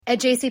At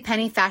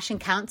JCPenney, fashion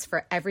counts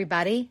for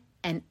everybody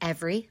and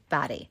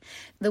everybody.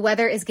 The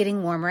weather is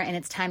getting warmer and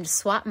it's time to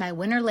swap my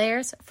winter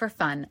layers for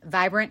fun,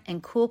 vibrant,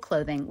 and cool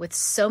clothing. With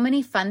so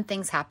many fun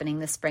things happening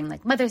this spring,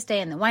 like Mother's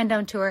Day and the Wind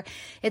Down Tour,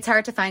 it's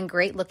hard to find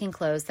great looking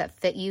clothes that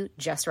fit you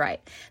just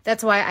right.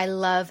 That's why I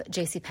love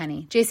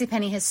JCPenney.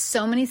 JCPenney has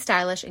so many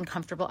stylish and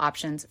comfortable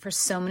options for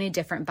so many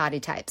different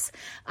body types.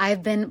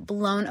 I've been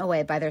blown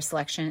away by their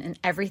selection, and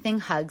everything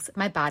hugs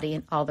my body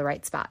in all the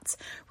right spots.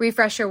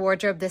 Refresh your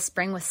wardrobe this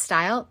spring with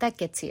style that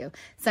gets you.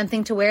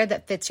 Something to wear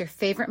that fits your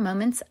favorite moments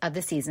of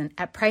the season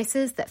at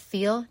prices that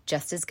feel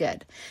just as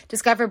good.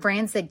 Discover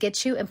brands that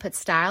get you and put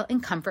style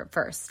and comfort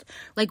first,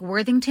 like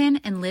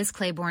Worthington and Liz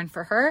Claiborne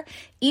for her,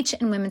 each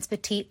in women's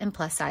petite and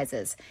plus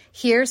sizes.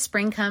 Here,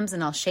 spring comes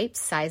in all shapes,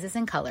 sizes,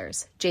 and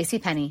colors.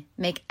 JCPenney,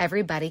 make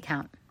everybody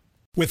count.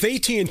 With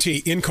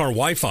AT&T in-car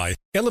Wi-Fi,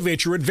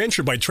 elevate your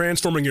adventure by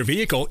transforming your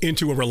vehicle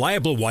into a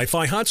reliable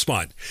Wi-Fi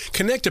hotspot.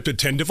 Connect up to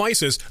 10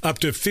 devices up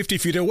to 50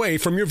 feet away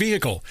from your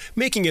vehicle,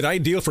 making it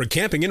ideal for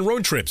camping and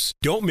road trips.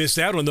 Don't miss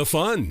out on the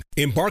fun.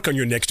 Embark on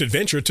your next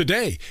adventure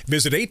today.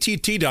 Visit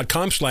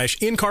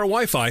att.com/in-car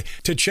Wi-Fi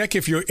to check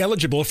if you're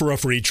eligible for a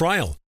free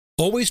trial.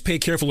 Always pay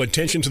careful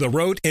attention to the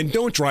road and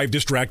don't drive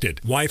distracted.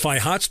 Wi-Fi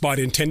hotspot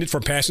intended for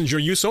passenger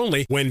use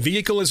only when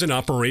vehicle is in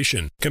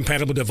operation.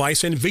 Compatible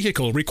device and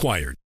vehicle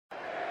required.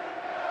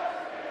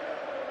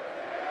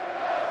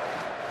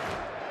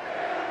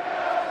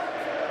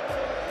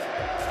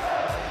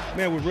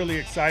 Man, we're really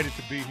excited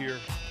to be here.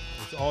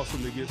 It's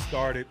awesome to get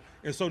started.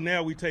 And so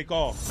now we take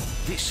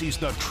off. This is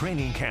the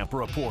Training Camp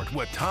Report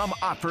with Tom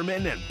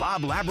Opperman and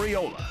Bob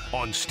Labriola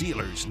on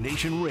Steelers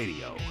Nation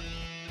Radio.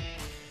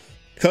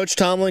 Coach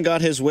Tomlin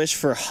got his wish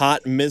for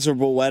hot,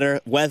 miserable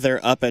weather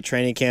up at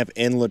training camp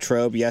in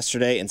Latrobe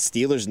yesterday, and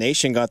Steelers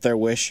Nation got their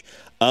wish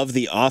of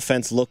the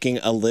offense looking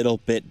a little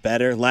bit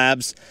better.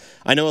 Labs,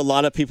 I know a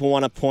lot of people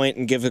want to point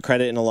and give the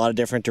credit in a lot of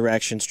different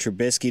directions.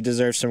 Trubisky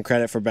deserves some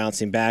credit for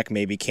bouncing back.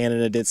 Maybe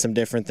Canada did some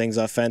different things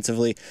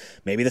offensively.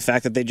 Maybe the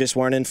fact that they just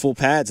weren't in full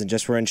pads and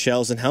just were in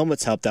shells and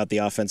helmets helped out the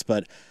offense,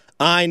 but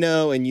I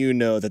know and you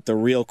know that the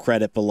real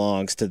credit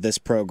belongs to this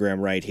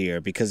program right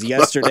here, because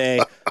yesterday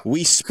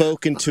we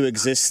spoke into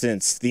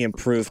existence the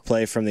improved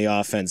play from the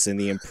offense and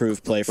the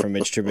improved play from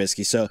Mitch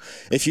Trubisky. So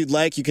if you'd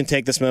like, you can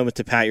take this moment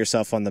to pat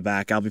yourself on the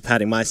back. I'll be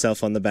patting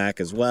myself on the back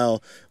as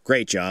well.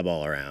 Great job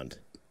all around.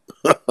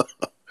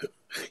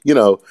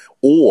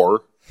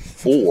 Or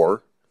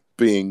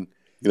being,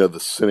 the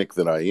cynic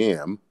that I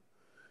am,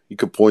 you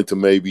could point to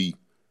maybe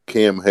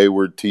Cam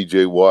Hayward,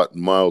 T.J. Watt,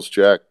 and Miles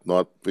Jack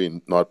not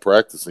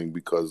practicing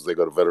because they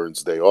got a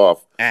Veterans Day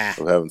off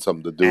of having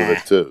something to do with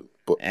it too.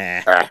 But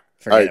I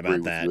agree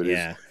with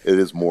you. It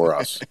is more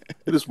us.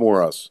 It is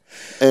more us,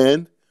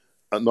 and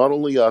not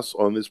only us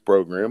on this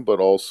program,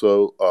 but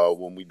also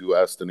when we do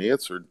Asked and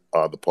Answered,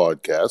 the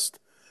podcast,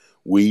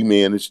 we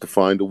managed to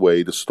find a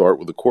way to start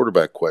with a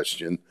quarterback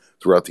question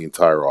throughout the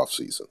entire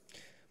offseason.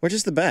 We're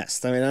just the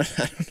best. I mean, I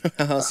don't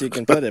know how else you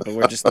can put it, but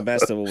we're just the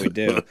best at what we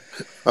do.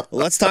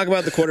 Let's talk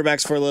about the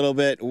quarterbacks for a little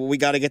bit. We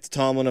got to get to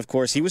Tomlin, of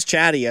course. He was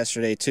chatty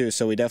yesterday, too,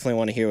 so we definitely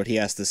want to hear what he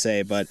has to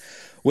say. But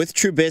with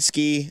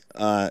Trubisky,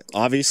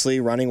 obviously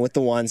running with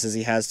the ones as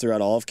he has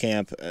throughout all of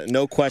camp,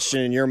 no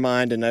question in your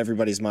mind and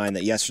everybody's mind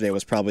that yesterday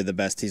was probably the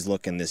best he's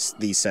looking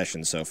these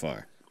sessions so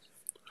far.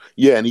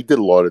 Yeah, and he did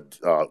a lot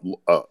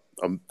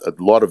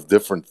of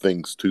different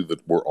things, too,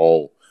 that were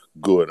all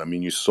good. I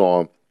mean, you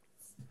saw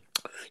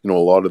a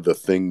lot of the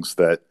things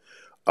that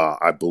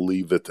I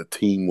believe that the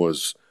team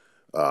was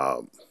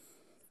behind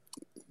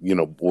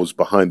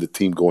the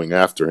team going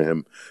after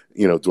him,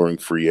 during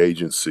free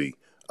agency.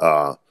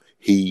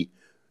 He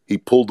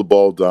pulled the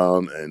ball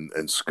down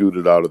and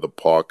scooted out of the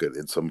pocket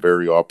in some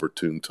very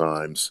opportune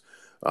times.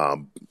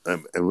 And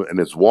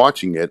as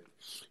watching it,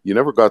 you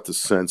never got the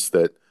sense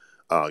that,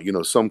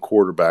 some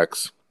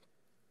quarterbacks,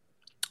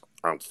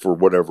 for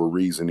whatever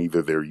reason,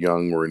 either they're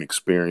young or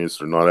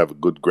inexperienced or not have a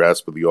good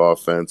grasp of the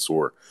offense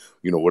or,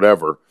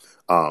 whatever,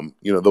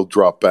 they'll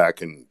drop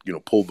back and,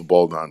 pull the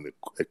ball down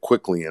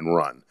quickly and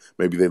run.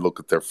 Maybe they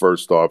look at their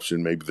first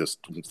option, maybe this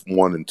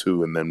 1 and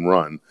 2 and then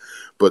run.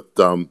 But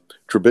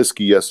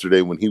Trubisky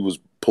yesterday, when he was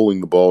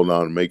pulling the ball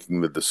down and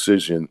making the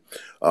decision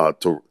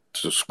to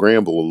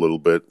scramble a little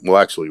bit, well,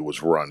 actually it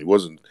was run. He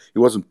wasn't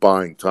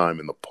buying time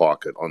in the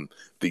pocket on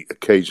the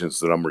occasions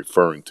that I'm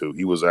referring to.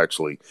 He was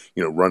actually,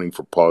 running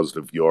for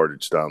positive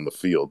yardage down the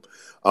field.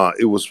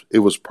 It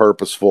was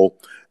purposeful,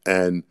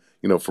 and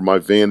from my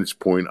vantage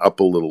point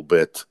up a little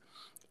bit,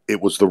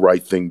 it was the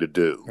right thing to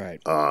do.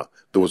 Right.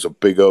 There was a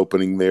big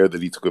opening there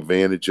that he took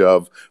advantage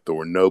of. There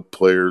were no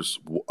players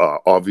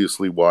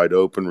obviously wide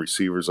open,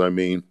 receivers, I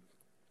mean.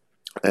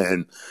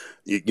 And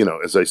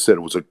as I said,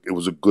 it was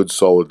a good,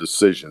 solid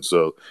decision.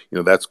 So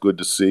that's good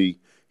to see.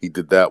 He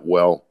did that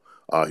well.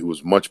 He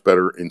was much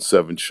better in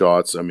 7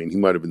 shots. I mean, he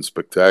might have been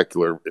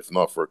spectacular if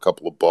not for a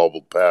couple of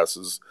bobbled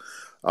passes.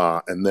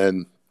 And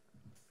then,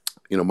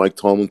 Mike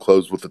Tomlin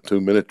closed with a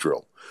 2-minute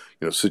drill.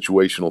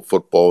 Situational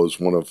football is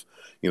one of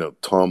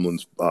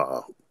Tomlin's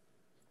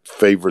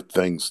favorite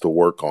things to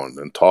work on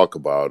and talk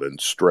about and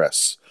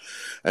stress.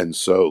 And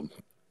so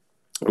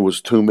it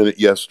was 2 minute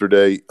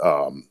yesterday.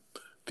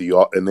 He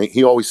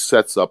always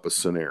sets up a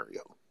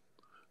scenario.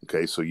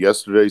 Okay, so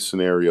yesterday's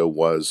scenario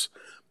was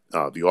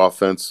the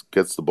offense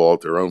gets the ball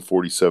at their own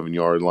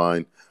 47-yard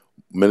line,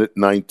 minute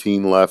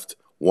 19 left,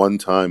 one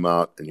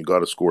timeout, and you got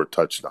to score a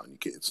touchdown.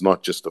 It's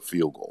not just a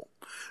field goal.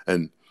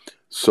 And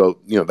so,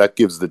 that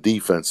gives the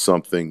defense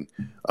something,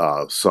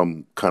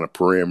 some kind of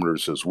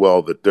parameters as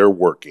well that they're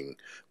working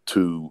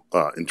to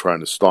in trying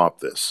to stop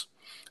this.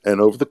 And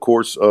over the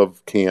course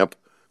of camp,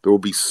 there will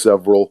be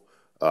several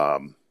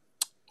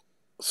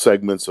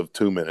segments of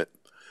 2 minute.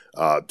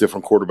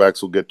 Different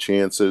quarterbacks will get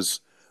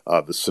chances.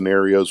 The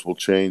scenarios will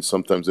change.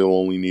 Sometimes they'll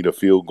only need a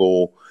field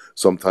goal.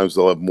 Sometimes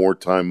they'll have more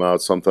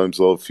timeouts. Sometimes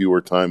they'll have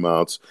fewer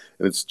timeouts.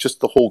 And it's just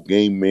the whole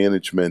game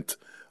management,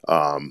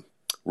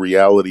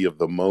 reality of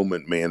the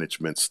moment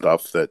management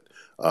stuff that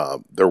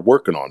they're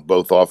working on,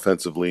 both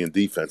offensively and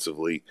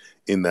defensively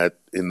in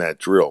that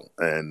drill.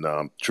 And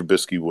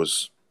Trubisky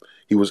was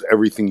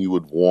everything you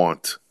would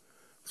want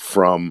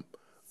from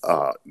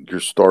your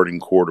starting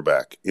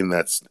quarterback in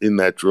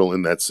that drill,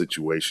 in that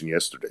situation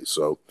yesterday.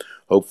 So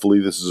hopefully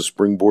this is a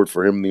springboard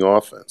for him in the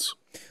offense.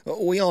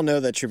 We all know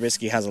that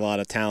Trubisky has a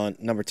lot of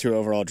talent. Number 2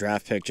 overall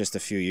draft pick just a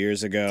few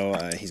years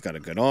ago. He's got a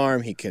good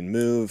arm. He can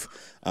move.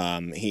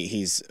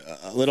 He's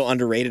a little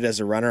underrated as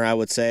a runner, I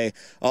would say.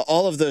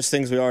 All of those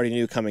things we already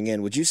knew coming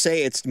in. Would you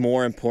say it's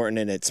more important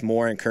and it's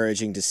more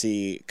encouraging to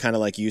see, kind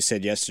of like you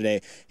said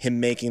yesterday, him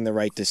making the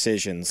right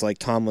decisions? Like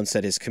Tomlin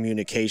said, his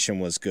communication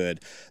was good.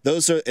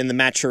 Those are in the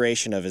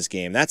maturation of his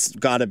game. That's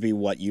got to be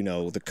what,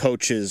 the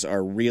coaches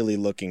are really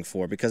looking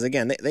for because,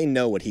 again, they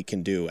know what he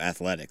can do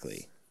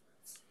athletically.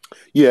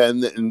 Yeah,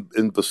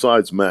 and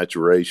besides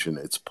maturation,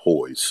 it's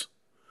poise.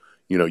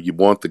 You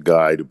want the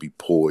guy to be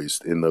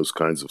poised in those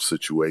kinds of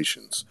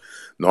situations,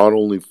 not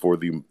only for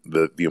the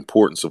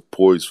importance of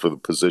poise for the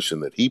position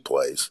that he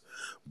plays,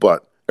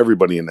 but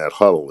everybody in that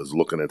huddle is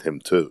looking at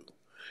him too.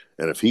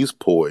 And if he's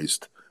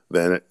poised,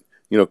 then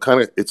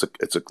it's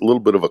a little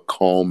bit of a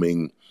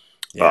calming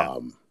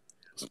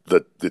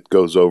that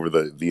goes over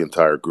the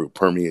entire group,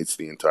 permeates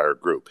the entire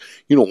group.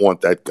 You don't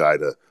want that guy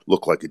to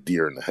look like a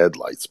deer in the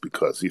headlights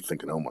because you're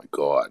thinking, oh my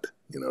God,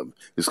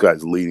 this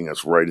guy's leading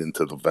us right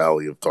into the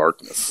valley of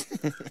darkness.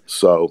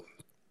 So,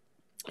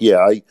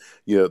 the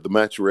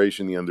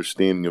maturation, the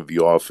understanding of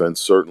the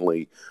offense,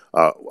 certainly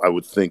I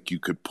would think you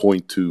could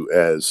point to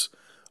as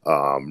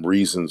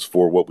reasons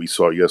for what we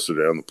saw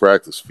yesterday on the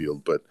practice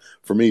field. But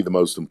for me, the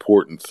most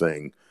important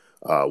thing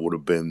would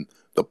have been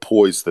the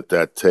poise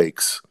that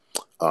takes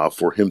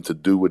for him to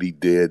do what he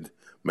did,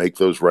 make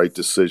those right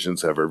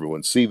decisions, have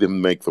everyone see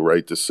them make the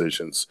right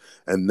decisions,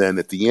 and then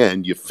at the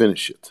end you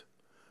finish it.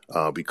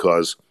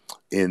 Because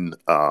in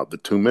the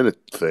 2 minute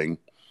thing,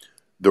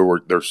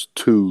 there's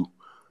two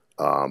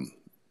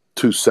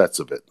sets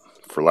of it,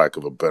 for lack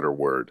of a better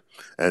word,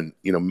 and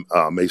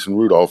Mason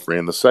Rudolph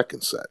ran the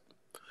second set.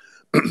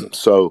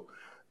 So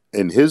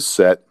in his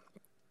set,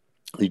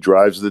 he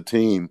drives the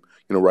team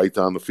right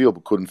down the field,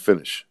 but couldn't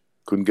finish,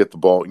 couldn't get the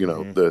ball. He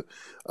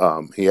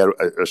had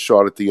a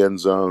shot at the end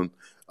zone.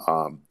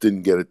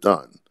 Didn't get it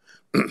done.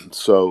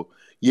 So,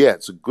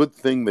 it's a good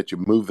thing that you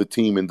move the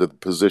team into the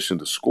position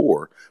to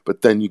score,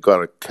 but then you got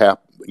to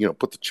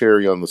put the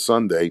cherry on the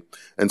sundae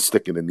and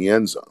stick it in the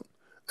end zone.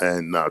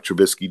 And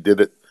Trubisky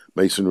did it.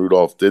 Mason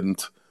Rudolph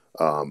didn't.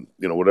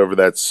 Whatever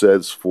that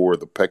says for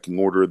the pecking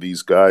order of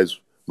these guys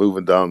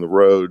moving down the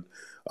road,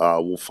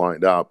 we'll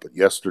find out. But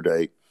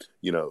yesterday,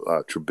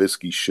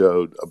 Trubisky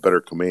showed a better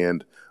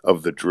command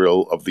of the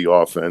drill, of the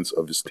offense,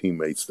 of his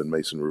teammates than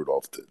Mason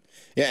Rudolph did.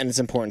 Yeah, and it's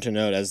important to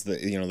note as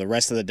the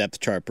rest of the depth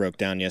chart broke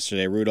down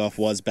yesterday, Rudolph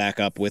was back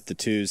up with the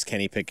 2s,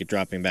 Kenny Pickett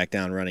dropping back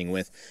down, running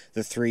with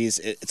the 3s.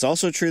 It's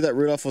also true that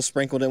Rudolph was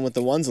sprinkled in with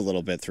the 1s a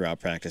little bit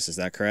throughout practice. Is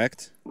that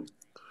correct?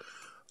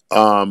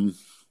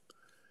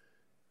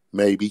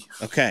 Maybe.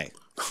 Okay.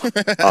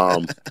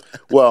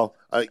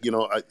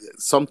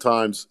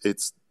 Sometimes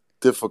it's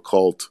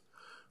difficult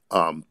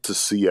to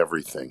see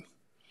everything.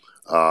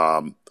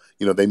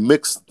 They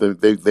mix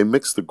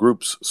the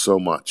groups so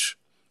much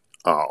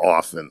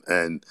often,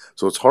 and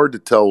so it's hard to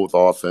tell with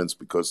offense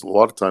because a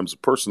lot of times the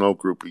personnel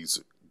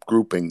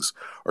groupings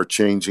are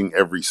changing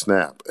every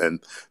snap,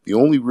 and the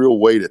only real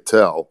way to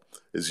tell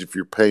is if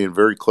you're paying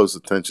very close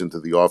attention to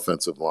the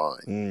offensive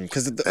line.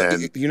 Because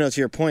to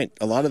your point,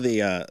 a lot of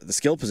the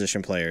skill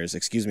position players,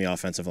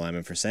 offensive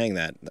linemen for saying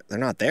that, they're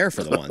not there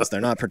for the ones.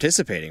 They're not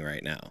participating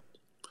right now.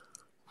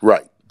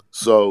 Right.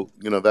 So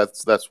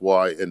that's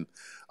why, and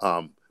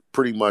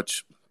pretty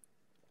much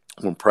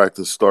when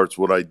practice starts,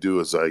 what I do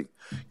is I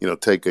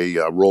take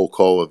a roll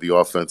call of the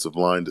offensive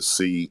line to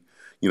see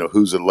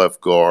who's at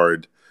left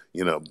guard.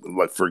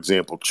 Like for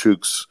example,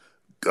 Chooks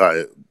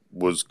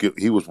was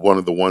one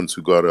of the ones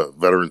who got a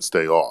Veterans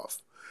Day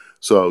off,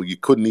 so you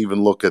couldn't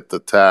even look at the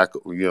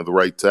tackle, the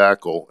right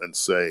tackle, and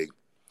say,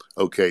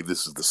 okay,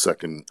 this is the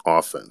second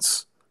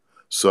offense.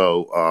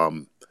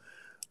 So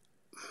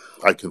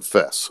I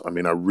confess, I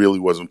really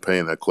wasn't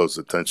paying that close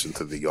attention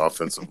to the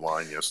offensive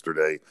line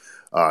yesterday.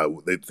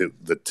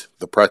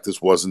 The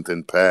practice wasn't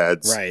in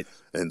pads, Right.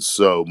 And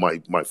so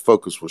my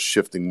focus was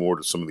shifting more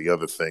to some of the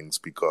other things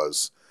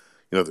because,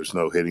 there's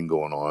no hitting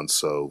going on.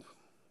 So,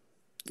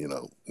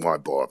 why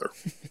bother?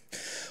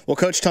 Well,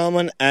 Coach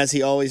Tomlin, as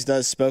he always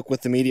does, spoke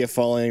with the media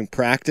following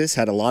practice,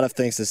 had a lot of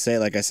things to say.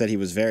 Like I said, he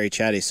was very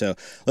chatty. So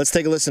let's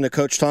take a listen to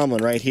Coach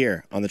Tomlin right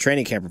here on the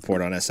Training Camp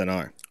Report on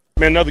SNR.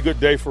 Man, another good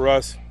day for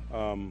us.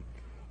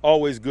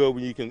 Always good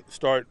when you can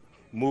start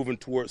moving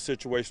towards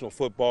situational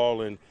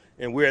football, and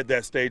we're at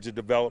that stage of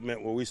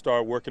development where we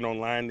start working on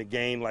line to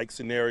gain like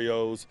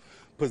scenarios,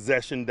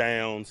 possession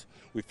downs.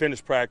 We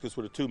finished practice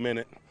with a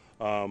 2-minute.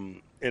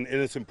 And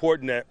it's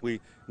important that we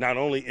not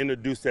only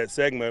introduce that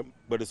segment,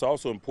 but it's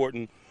also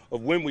important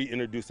of when we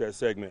introduce that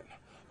segment.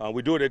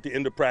 We do it at the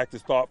end of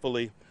practice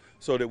thoughtfully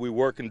so that we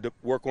work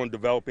on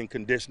developing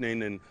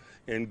conditioning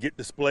and get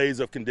displays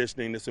of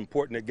conditioning. It's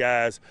important that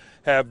guys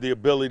have the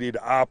ability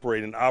to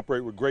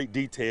operate with great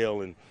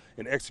detail and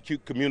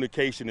execute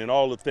communication and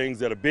all the things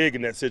that are big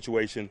in that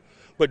situation,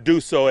 but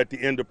do so at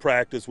the end of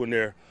practice when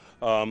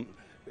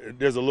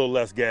there's a little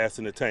less gas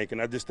in the tank.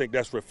 And I just think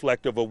that's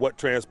reflective of what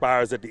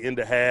transpires at the end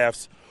of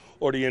halves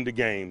or the end of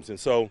games. And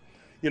so,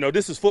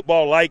 this is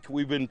football-like.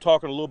 We've been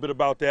talking a little bit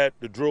about that,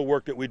 the drill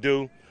work that we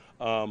do.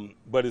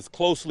 But as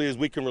closely as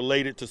we can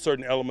relate it to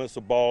certain elements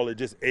of ball, it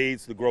just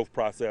aids the growth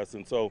process.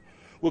 And so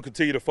we'll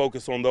continue to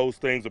focus on those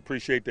things,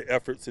 appreciate the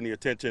efforts and the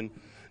attention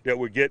that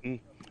we're getting.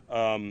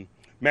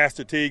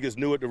 Master Teague is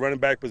new at the running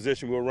back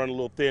position. We'll run a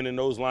little thin in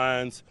those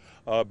lines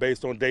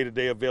based on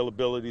day-to-day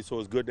availability, so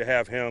it's good to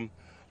have him.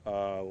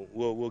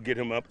 We'll get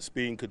him up to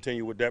speed and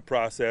continue with that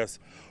process.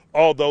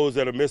 All those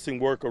that are missing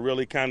work are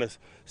really kind of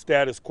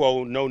status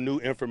quo, no new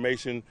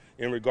information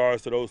in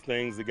regards to those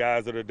things. The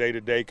guys that are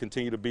day-to-day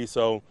continue to be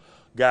so.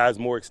 Guys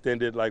more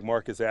extended like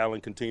Marcus Allen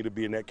continue to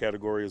be in that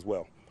category as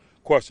well.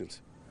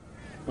 Questions?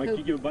 Mike, can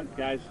you give a bunch of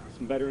guys,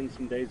 some veterans,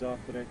 some days off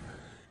today?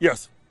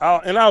 Yes,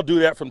 I'll do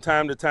that from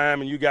time to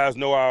time, and you guys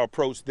know our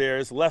approach there.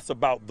 It's less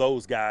about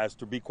those guys,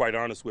 to be quite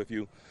honest with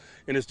you,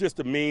 and it's just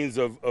a means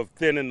of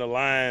thinning the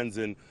lines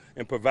and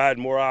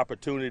providing more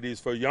opportunities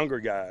for younger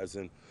guys.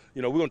 And,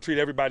 we're going to treat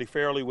everybody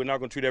fairly. We're not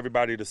going to treat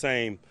everybody the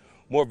same.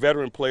 More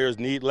veteran players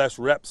need less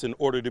reps in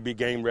order to be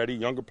game ready.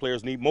 Younger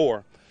players need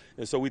more.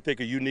 And so we think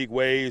of unique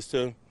ways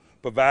to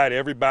provide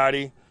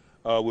everybody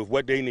with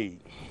what they need.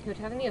 Coach,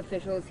 having the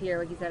officials here,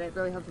 like you said, it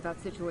really helps with that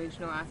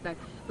situational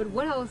aspect. But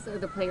what else are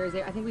the players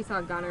there? I think we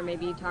saw Gunnar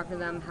maybe talk to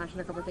them,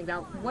 hashing a couple of things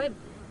out.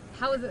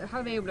 How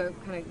are they able to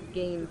kind of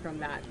gain from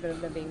that,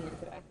 them being here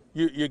today?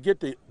 You get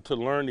to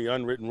learn the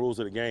unwritten rules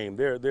of the game.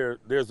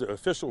 There's an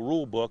official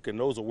rule book, and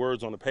those are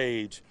words on the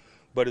page,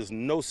 but it's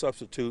no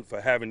substitute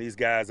for having these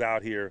guys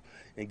out here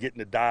and getting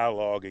the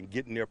dialogue and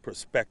getting their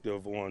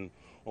perspective on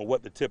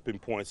what the tipping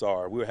points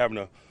are. We were having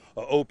a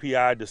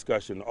OPI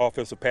discussion,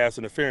 offensive pass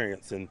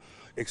interference, and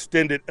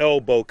extended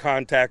elbow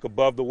contact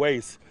above the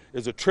waist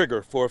is a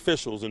trigger for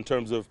officials in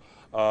terms of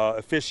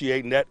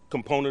officiating that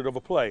component of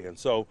a play. And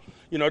so,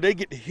 they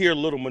get to hear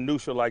little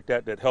minutia like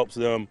that helps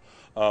them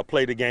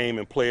play the game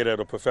and play it at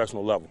a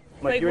professional level.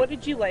 Mike, what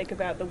did you like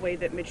about the way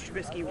that Mitch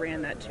Trubisky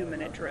ran that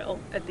 2-minute drill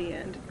at the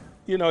end?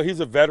 He's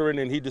a veteran,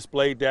 and he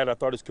displayed that. I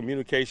thought his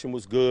communication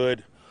was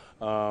good.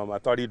 I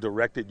thought he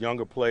directed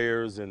younger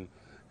players and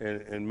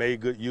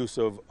made good use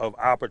of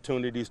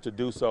opportunities to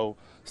do so,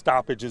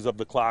 stoppages of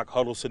the clock,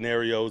 huddle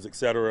scenarios,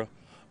 etc.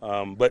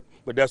 But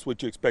that's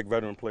what you expect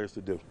veteran players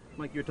to do.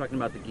 Mike, you're talking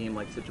about the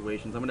game-like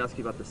situations. I'm going to ask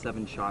you about the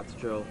 7 shots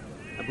drill.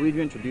 I believe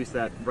you introduced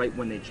that right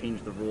when they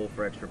changed the rule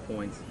for extra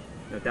points.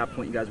 At that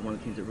point, you guys were one of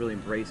the teams that really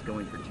embraced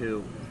going for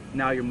 2.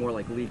 Now you're more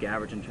like league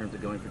average in terms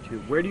of going for 2.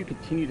 Where do you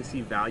continue to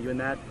see value in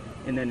that?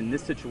 And then in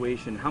this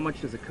situation, how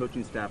much does the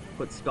coaching staff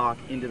put stock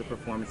into the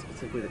performance,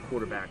 specifically the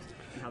quarterbacks?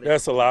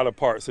 That's a lot of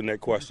parts in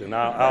that question.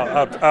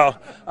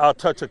 I'll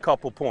touch a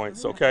couple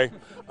points, okay?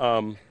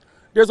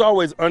 There's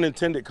always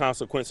unintended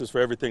consequences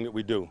for everything that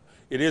we do.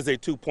 It is a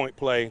 2-point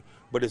play,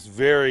 but it's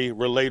very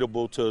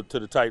relatable to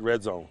the tight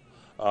red zone.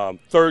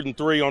 3rd and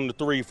 3 on the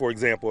 3, for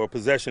example, or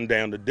possession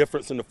down, the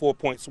difference in the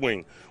 4-point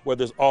swing,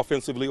 whether it's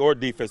offensively or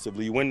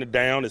defensively. You win the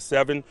down, it's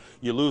 7.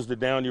 You lose the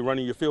down, you're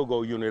running your field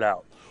goal unit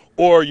out.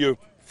 Or you're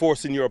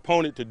forcing your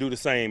opponent to do the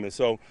same. And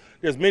so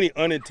there's many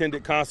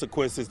unintended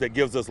consequences that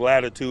gives us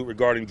latitude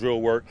regarding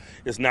drill work.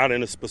 It's not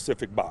in a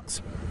specific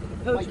box.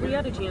 Coach, we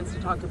had a chance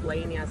to talk to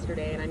Blaine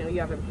yesterday, and I know you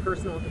have a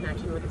personal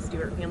connection with the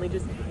Stewart family.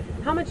 Just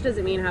how much does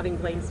it mean having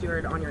Blaine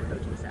Stewart on your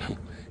coaching staff?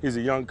 He's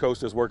a young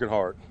coach that's working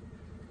hard.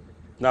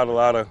 Not a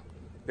lot of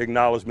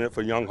acknowledgement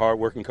for young,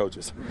 hard-working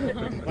coaches.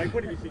 Mike,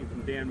 what have you seen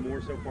from Dan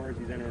Moore so far as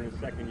he's entering his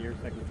second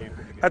camp?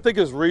 I think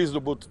it's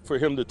reasonable for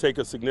him to take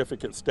a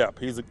significant step.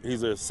 He's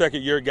a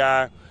second-year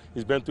guy.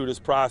 He's been through this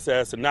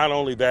process, and not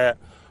only that,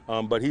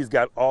 but he's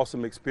got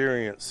awesome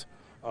experience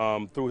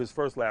through his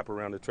first lap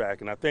around the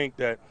track, and I think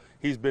that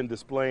he's been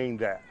displaying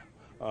that,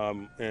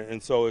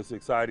 and so it's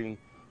exciting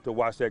to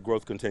watch that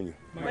growth continue.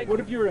 Mike, what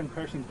have your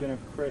impressions been of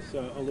Chris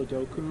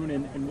Oladokun,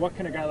 and what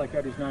can a guy like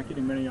that who's not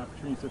getting many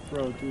opportunities to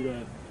throw do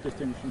to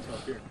distinguish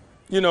himself here?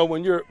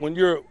 When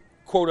you're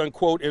quote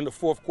unquote in the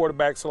fourth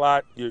quarterback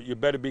slot, you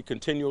better be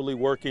continually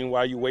working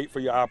while you wait for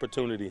your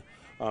opportunity.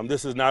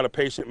 This is not a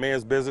patient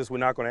man's business. We're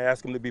not going to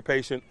ask him to be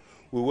patient.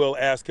 We will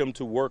ask him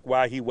to work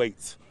while he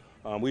waits.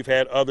 We've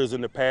had others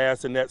in the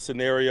past in that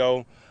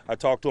scenario. I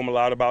talked to him a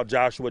lot about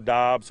Joshua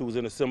Dobbs, who was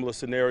in a similar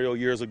scenario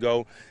years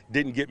ago,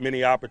 didn't get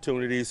many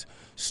opportunities,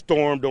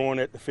 stormed on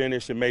at the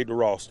finish and made the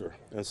roster.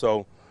 And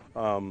so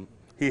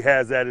he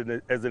has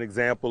that as an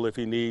example if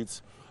he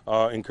needs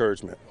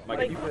encouragement.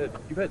 Mike,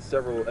 you've had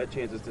several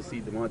chances to see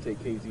Damontae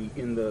Kazee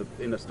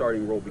in the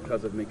starting role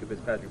because of Minkah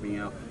Fitzpatrick being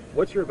out.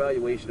 What's your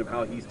evaluation of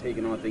how he's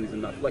taken on things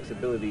and the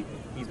flexibility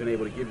he's been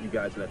able to give you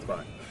guys in that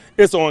spot?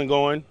 It's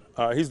ongoing.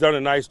 He's done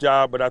a nice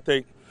job, but I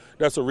think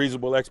that's a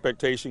reasonable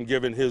expectation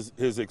given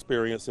his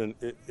experience in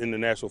the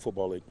National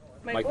Football League.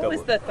 Mike, what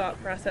was the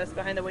thought process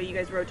behind the way you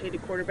guys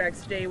rotated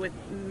quarterbacks today with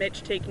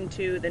Mitch taking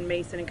 2, then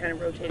Mason, and kind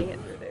of rotating it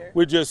through there?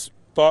 We're just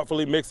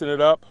thoughtfully mixing it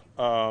up,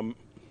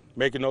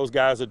 making those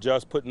guys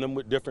adjust, putting them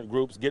with different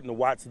groups, getting to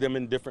watch them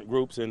in different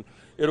groups, and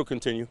it'll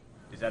continue.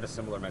 Is that a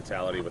similar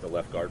mentality with the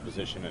left guard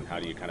position, and how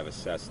do you kind of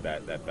assess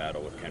that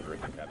battle with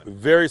Kendrick and Kevin?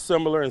 Very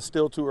similar and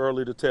still too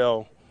early to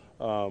tell.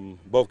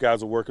 Both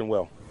guys are working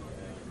well.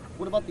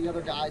 What about the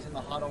other guys in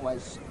the huddle?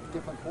 As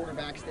different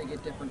quarterbacks, they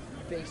get different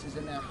faces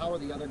in there. How are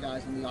the other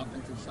guys on the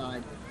offensive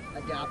side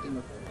adapting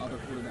with other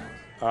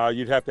quarterbacks?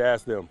 You'd have to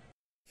ask them.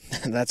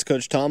 That's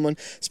Coach Tomlin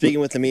speaking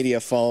with the media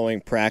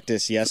following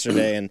practice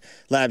yesterday. And,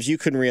 Labs, you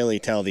can really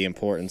tell the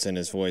importance in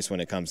his voice when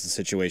it comes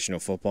to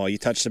situational football. You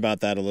touched about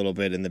that a little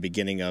bit in the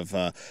beginning of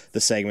the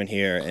segment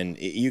here, and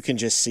you can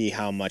just see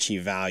how much he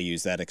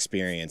values that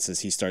experience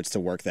as he starts to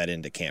work that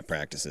into camp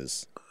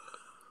practices.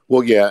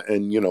 Well, yeah,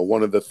 and,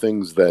 one of the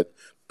things that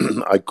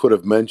I could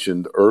have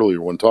mentioned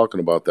earlier when talking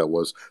about that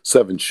was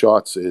 7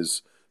 shots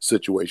is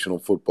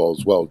situational football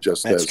as well,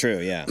 just That's as true,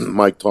 yeah.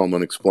 Mike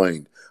Tomlin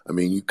explained. I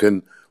mean, you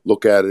can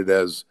look at it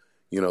as,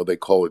 they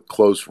call it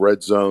close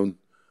red zone,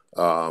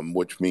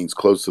 which means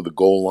close to the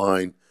goal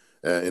line.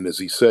 And as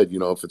he said,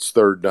 if it's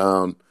third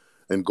down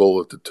and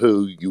goal at the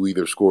 2, you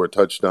either score a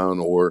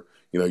touchdown or,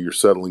 you're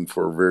settling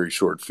for a very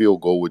short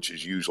field goal, which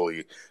is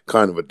usually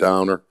kind of a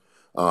downer.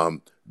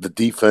 The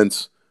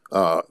defense,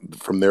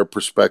 from their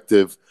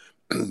perspective,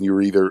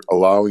 you're either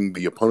allowing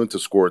the opponent to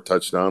score a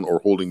touchdown or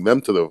holding them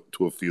to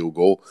a field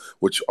goal,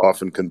 which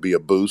often can be a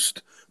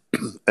boost.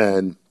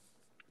 And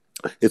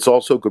it's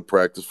also good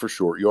practice for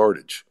short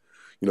yardage,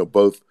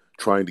 both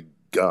trying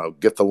to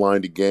get the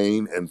line to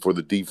gain and for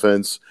the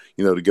defense,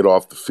 to get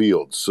off the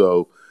field.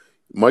 So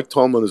Mike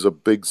Tomlin is a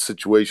big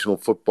situational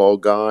football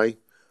guy,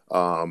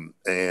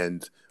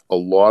 and a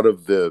lot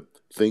of the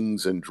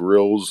things and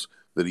drills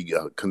that he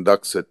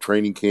conducts at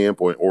training camp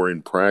or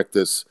in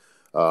practice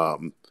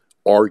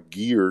are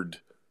geared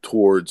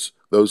towards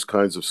those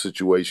kinds of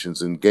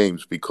situations in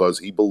games because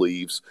he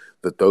believes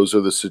that those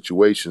are the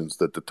situations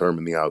that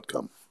determine the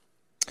outcome.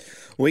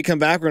 When we come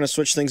back, we're going to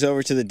switch things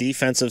over to the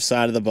defensive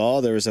side of the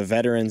ball. There was a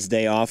Veterans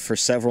Day off for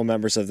several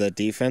members of the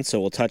defense, so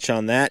we'll touch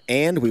on that,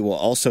 and we will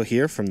also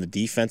hear from the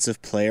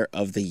Defensive Player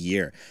of the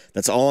Year.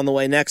 That's all on the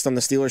way next on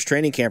the Steelers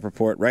Training Camp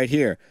Report right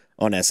here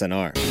on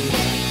SNR.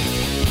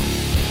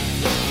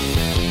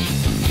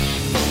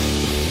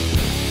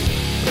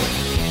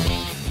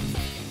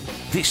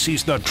 This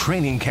is the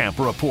Training Camp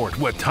Report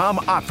with Tom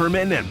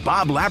Opferman and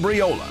Bob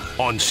Labriola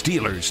on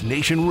Steelers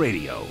Nation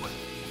Radio.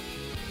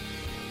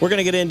 We're going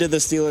to get into the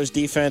Steelers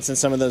defense and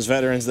some of those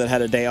veterans that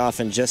had a day off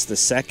in just a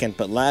second.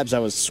 But, Labs, I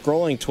was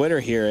scrolling Twitter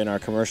here in our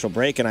commercial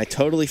break, and I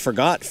totally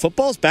forgot.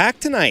 Football's back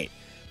tonight.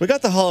 We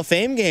got the Hall of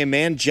Fame game,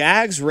 man.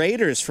 Jags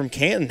Raiders from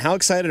Canton. How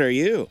excited are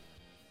you?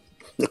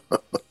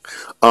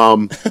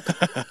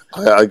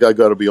 I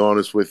got to be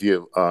honest with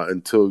you.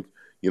 Until,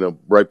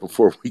 right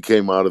before we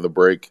came out of the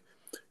break,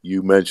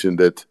 you mentioned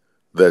that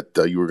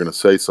you were going to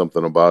say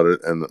something about it,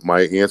 and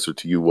my answer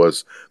to you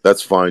was,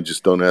 "That's fine.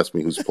 Just don't ask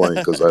me who's playing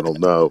because I don't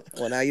know."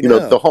 Well, now you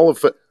know. The Hall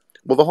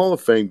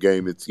of Fame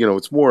game.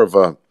 It's more of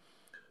a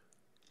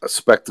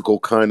spectacle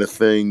kind of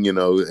thing.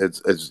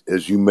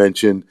 As you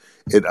mentioned,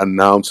 it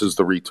announces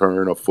the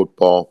return of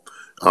football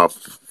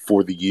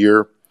for the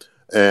year,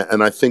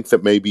 and I think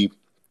that maybe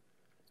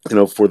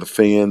for the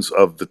fans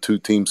of the two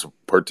teams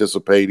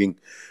participating,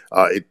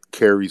 it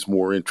carries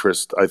more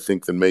interest, I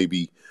think, than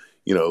maybe.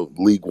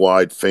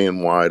 League-wide,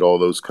 fan-wide, all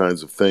those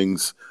kinds of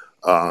things.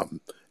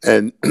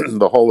 And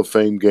the Hall of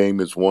Fame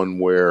game is one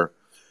where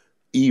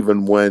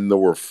even when there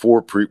were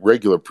 4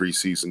 regular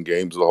preseason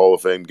games, the Hall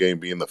of Fame game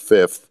being the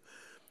 5th,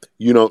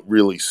 you don't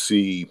really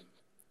see,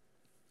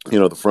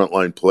 the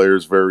frontline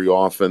players very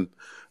often.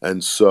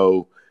 And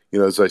so,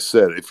 as I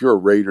said, if you're a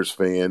Raiders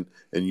fan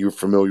and you're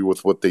familiar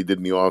with what they did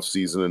in the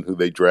offseason and who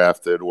they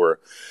drafted, or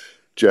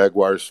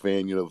Jaguars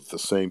fan, the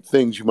same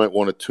things, you might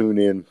want to tune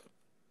in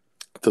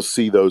to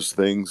see those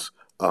things,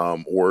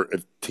 or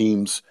if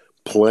teams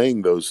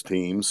playing those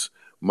teams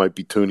might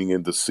be tuning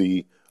in to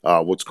see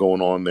what's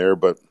going on there.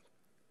 But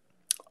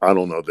I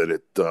don't know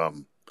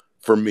that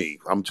for me,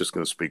 I'm just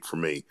going to speak for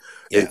me.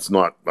 Yeah. It's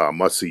not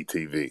must-see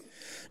TV.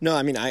 No,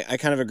 I mean, I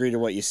kind of agree to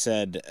what you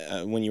said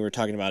when you were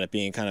talking about it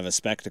being kind of a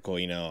spectacle.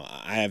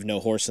 I have no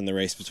horse in the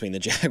race between the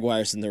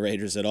Jaguars and the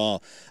Raiders at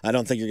all. I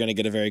don't think you're going to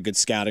get a very good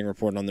scouting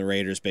report on the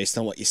Raiders based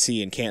on what you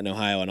see in Canton,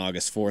 Ohio on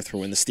August 4th for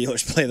when the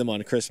Steelers play them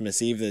on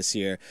Christmas Eve this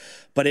year.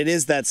 But it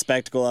is that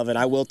spectacle of it.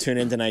 I will tune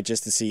in tonight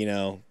just to see,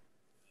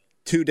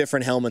 two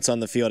different helmets on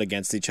the field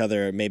against each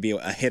other, maybe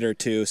a hit or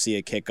two, see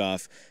a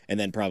kickoff, and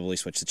then probably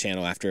switch the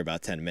channel after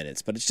about 10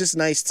 minutes. But it's just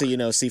nice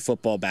to, see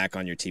football back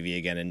on your TV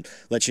again and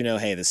let you know,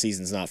 hey, the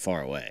season's not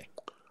far away.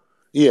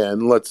 Yeah,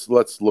 and let's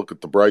look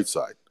at the bright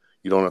side.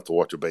 You don't have to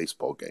watch a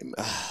baseball game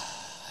now.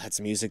 That's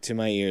music to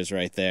my ears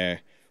right there.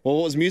 Well,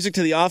 what was music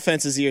to the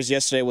offense's ears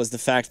yesterday was the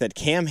fact that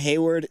Cam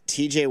Hayward,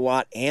 TJ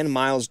Watt, and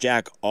Myles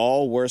Jack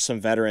all were some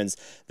veterans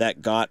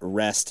that got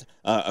rest,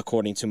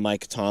 according to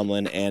Mike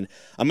Tomlin. And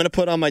I'm going to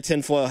put on my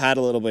tinfoil hat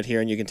a little bit here,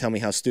 and you can tell me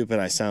how stupid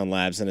I sound,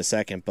 Labs, in a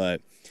second.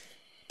 But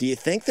do you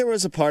think there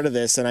was a part of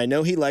this, and I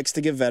know he likes to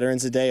give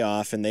veterans a day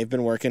off, and they've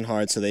been working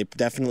hard, so they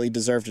definitely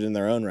deserved it in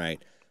their own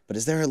right. But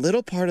is there a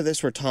little part of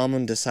this where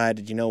Tomlin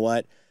decided, you know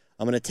what?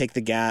 I'm going to take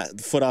the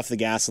foot off the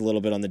gas a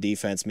little bit on the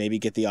defense, maybe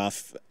get the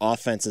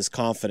offense's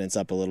confidence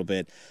up a little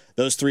bit.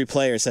 Those three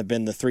players have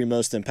been the three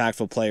most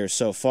impactful players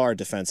so far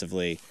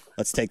defensively.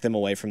 Let's take them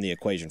away from the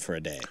equation for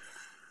a day.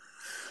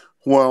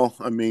 Well,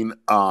 I mean,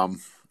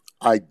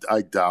 I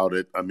doubt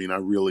it. I mean, I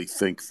really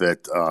think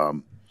that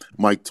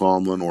Mike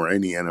Tomlin or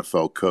any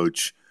NFL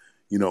coach,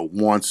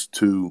 wants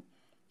to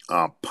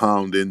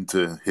pound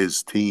into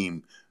his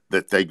team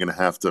that they're going to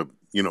have to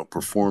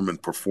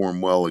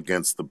perform well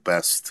against the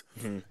best,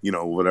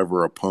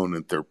 whatever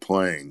opponent they're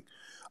playing.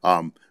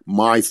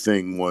 My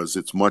thing was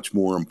it's much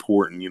more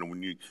important,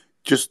 when you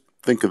just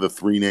think of the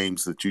three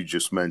names that you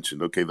just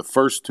mentioned. Okay, the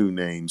first two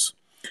names,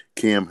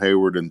 Cam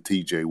Hayward and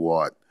TJ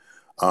Watt.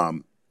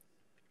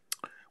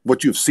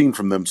 What you've seen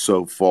from them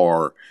so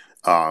far,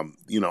 I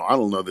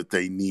don't know that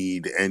they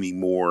need any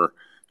more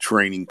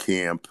training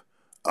camp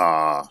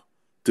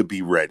to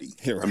be ready.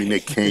 Right. I mean, they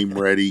came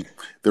ready.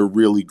 They're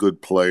really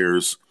good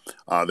players.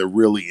 They're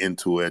really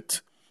into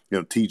it.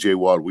 TJ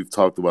Watt, we've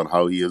talked about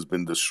how he has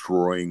been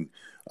destroying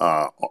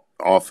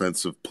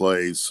offensive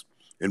plays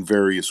in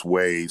various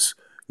ways,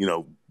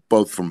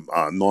 both from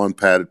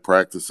non-padded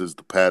practices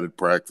to padded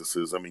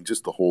practices. I mean,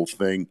 just the whole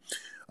thing.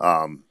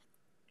 And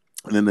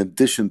in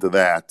addition to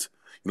that,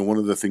 one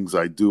of the things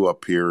I do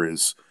up here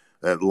is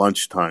at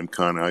lunchtime,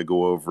 I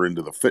go over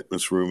into the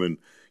fitness room and,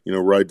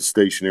 ride the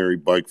stationary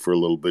bike for a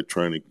little bit,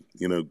 trying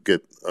to,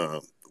 get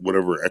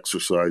whatever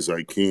exercise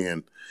I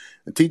can.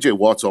 And TJ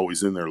Watt's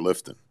always in there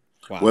lifting.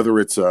 Wow. Whether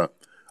it's a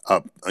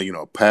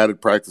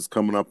padded practice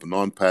coming up, a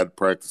non-padded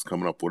practice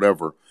coming up,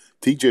 whatever,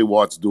 TJ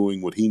Watt's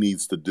doing what he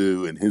needs to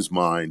do in his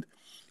mind,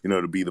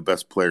 to be the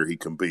best player he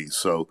can be.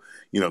 So,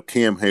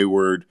 Cam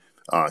Hayward,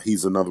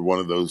 he's another one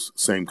of those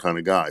same kind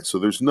of guys. So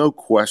there's no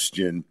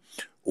question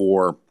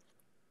or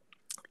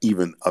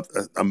even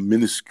a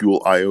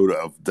minuscule iota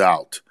of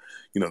doubt,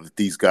 that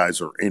these guys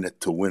are in it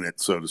to win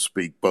it, so to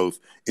speak, both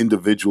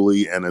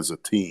individually and as a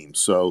team.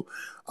 So,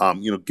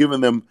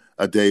 giving them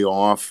a day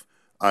off,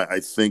 I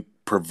think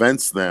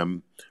prevents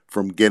them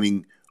from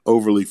getting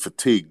overly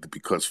fatigued,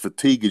 because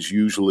fatigue is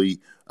usually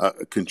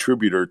a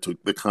contributor to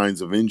the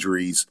kinds of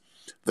injuries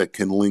that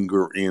can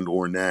linger and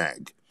or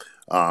nag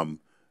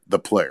the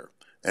player.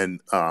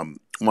 And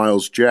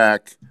Myles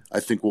Jack, I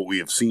think what we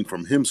have seen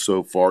from him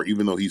so far,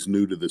 even though he's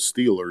new to the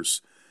Steelers,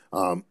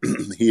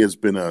 he has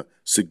been a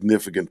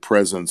significant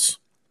presence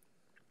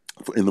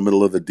in the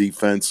middle of the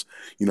defense,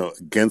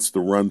 against the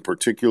run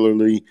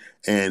particularly.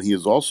 And he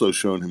has also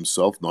shown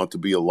himself not to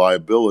be a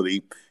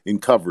liability in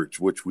coverage,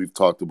 which we've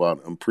talked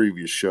about on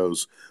previous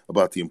shows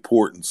about the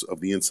importance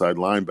of the inside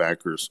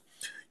linebackers,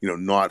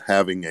 not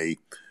having a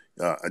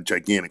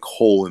gigantic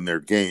hole in their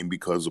game,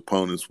 because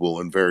opponents will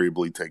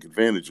invariably take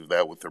advantage of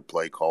that with their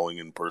play calling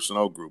and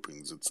personnel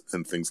groupings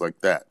and things like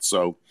that.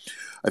 So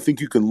I think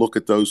you can look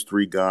at those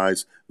three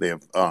guys. They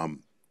have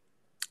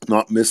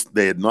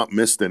They had not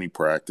missed any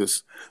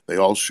practice. They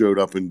all showed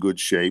up in good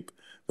shape.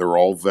 They're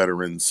all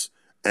veterans,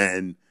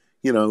 and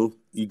you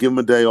give them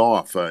a day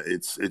off.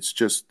 It's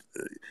just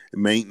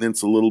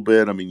maintenance a little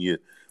bit. I mean,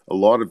 a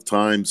lot of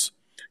times,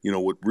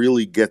 what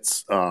really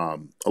gets a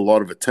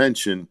lot of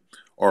attention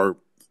are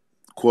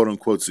quote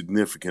unquote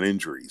significant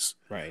injuries.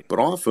 Right. But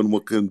often,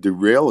 what can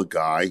derail a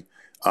guy,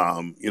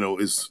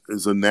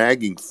 is a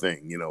nagging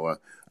thing.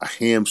 A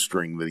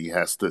hamstring that he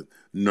has to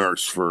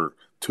nurse for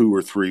 2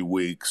 or 3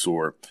 weeks,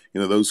 or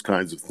those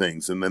kinds of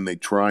things, and then they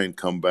try and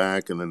come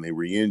back, and then they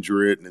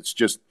re-injure it, and it's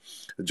just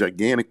a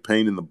gigantic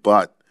pain in the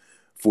butt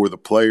for the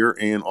player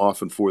and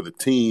often for the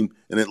team,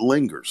 and it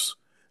lingers.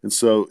 And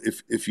so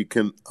if you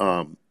can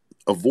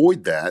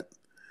avoid that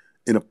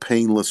in a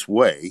painless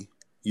way,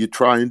 you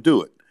try and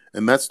do it.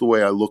 And that's the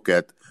way I look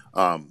at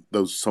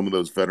some of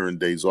those veteran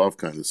days off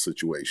kind of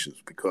situations,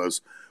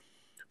 because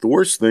the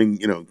worst thing,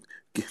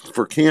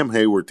 for Cam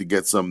Hayward to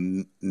get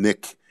some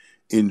nick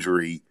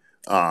injury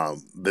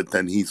that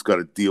then he's got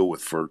to deal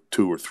with for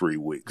 2 or 3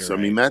 weeks. Right.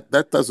 I mean,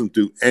 that doesn't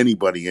do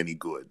anybody any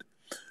good.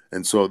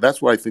 And so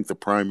that's what I think the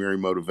primary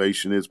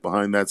motivation is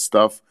behind that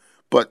stuff.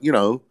 But, you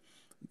know,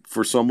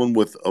 for someone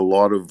with a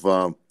lot of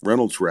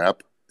Reynolds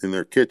wrap in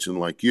their kitchen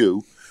like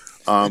you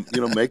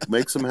know,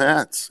 make some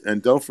hats.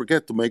 And don't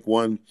forget to make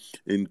one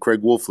in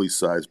Craig Wolfley's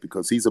size,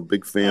 because he's a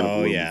big fan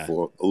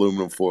of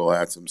aluminum foil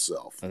hats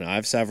himself. And I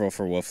have several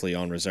for Wolfley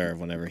on reserve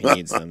whenever he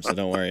needs them, so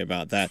don't worry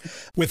about that.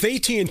 With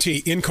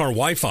AT&T in-car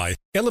Wi-Fi,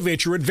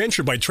 elevate your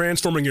adventure by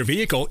transforming your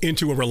vehicle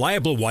into a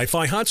reliable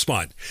Wi-Fi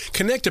hotspot.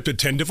 Connect up to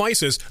 10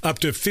 devices up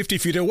to 50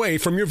 feet away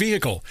from your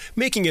vehicle,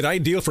 making it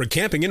ideal for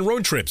camping and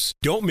road trips.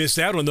 Don't miss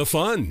out on the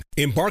fun.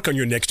 Embark on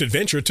your next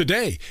adventure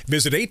today.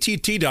 Visit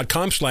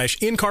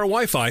att.com/in-car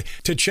Wi-Fi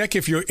to check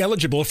if you're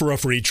eligible for a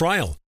free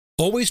trial.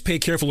 Always pay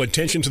careful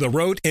attention to the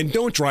road and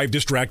don't drive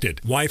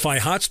distracted. Wi-Fi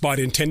hotspot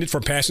intended for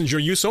passenger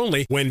use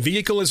only when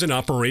vehicle is in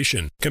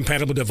operation.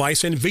 Compatible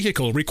device and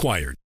vehicle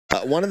required.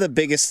 One of the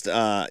biggest,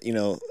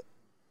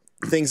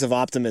 things of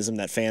optimism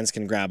that fans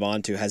can grab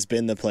onto has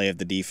been the play of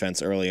the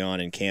defense early on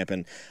in camp.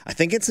 And I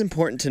think it's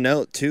important to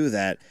note, too,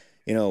 that,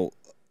 you know,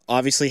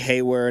 obviously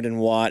Hayward and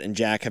Watt and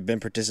Jack have been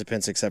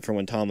participants except for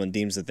when Tomlin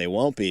deems that they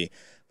won't be.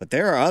 But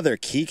there are other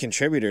key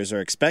contributors or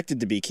expected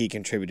to be key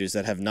contributors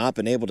that have not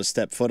been able to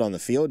step foot on the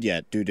field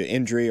yet due to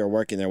injury or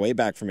working their way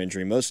back from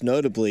injury. Most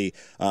notably,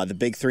 the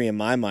big three in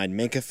my mind,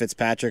 Minkah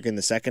Fitzpatrick in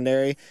the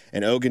secondary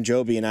and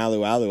Ogunjobi and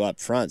Alu up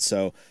front.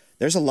 So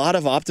there's a lot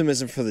of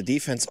optimism for the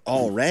defense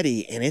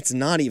already, and it's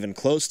not even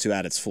close to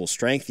at its full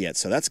strength yet.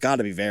 So that's got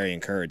to be very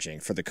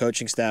encouraging for the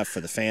coaching staff, for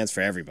the fans,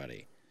 for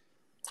everybody.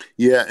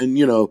 Yeah, and,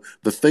 you know,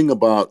 the thing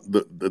about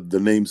the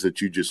names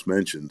that you just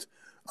mentioned,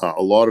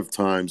 a lot of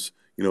times,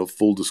 you know,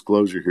 full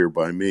disclosure here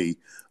by me,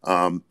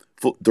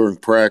 during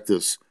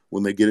practice,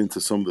 when they get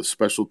into some of the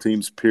special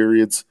teams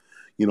periods,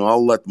 you know,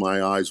 I'll let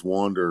my eyes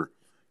wander,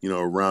 you know,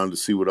 around to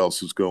see what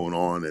else is going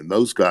on. And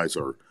those guys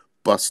are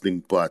busting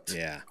butt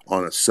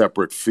on a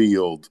separate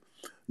field.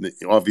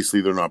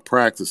 Obviously, they're not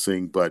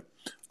practicing, but,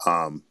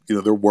 you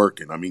know, they're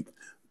working. I mean,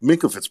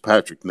 Minkah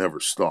Fitzpatrick never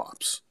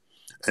stops.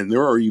 And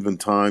there are even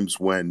times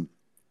when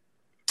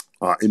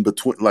in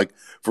between, like,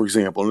 for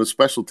example, in the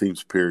special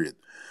teams period,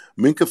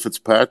 Minkah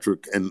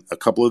Fitzpatrick and a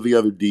couple of the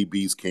other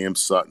DBs, Cam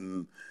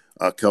Sutton,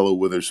 Kello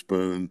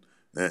Witherspoon,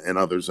 and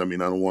others. I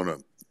mean, I don't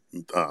want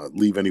to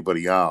leave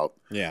anybody out.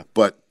 Yeah.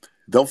 But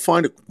they'll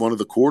find one of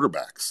the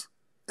quarterbacks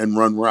and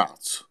run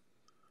routes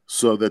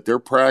so that they're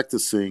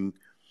practicing,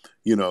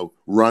 you know,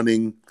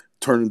 running,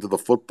 turning to the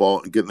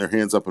football and getting their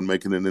hands up and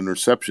making an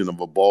interception of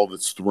a ball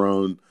that's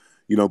thrown,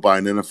 you know, by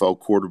an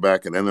NFL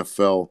quarterback at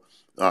NFL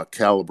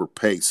caliber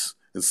pace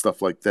and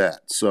stuff like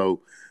that.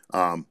 So,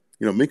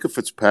 you know, Minkah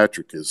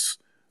Fitzpatrick is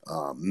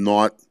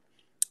not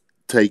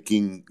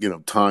taking, you know,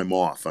 time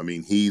off. I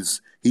mean,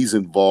 he's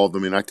involved. I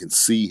mean, I can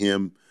see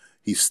him.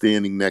 He's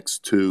standing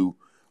next to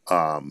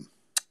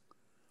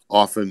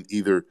often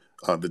either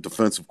the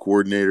defensive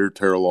coordinator,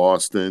 Terrell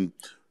Austin,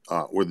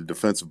 or the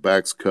defensive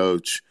backs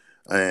coach.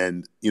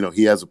 And, you know,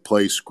 he has a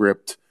play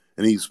script,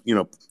 and he's, you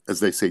know,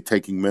 as they say,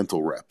 taking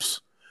mental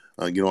reps.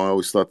 You know, I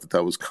always thought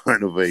that was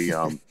kind of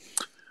a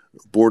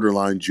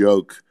borderline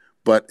joke.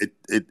 But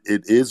it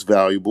is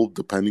valuable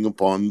depending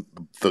upon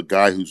the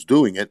guy who's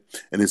doing it,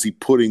 and is he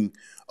putting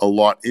a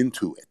lot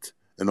into it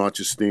and not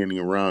just standing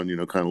around, you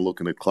know, kind of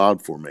looking at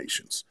cloud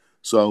formations.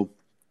 So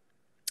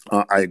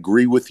I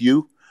agree with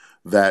you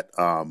that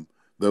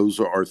those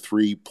are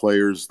three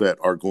players that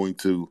are going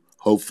to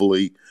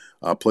hopefully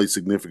play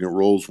significant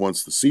roles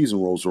once the season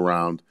rolls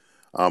around.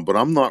 But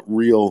I'm not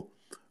real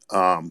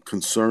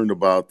concerned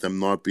about them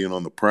not being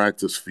on the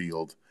practice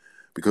field,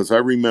 because I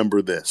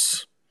remember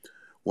this.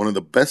 One of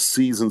the best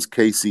seasons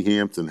Casey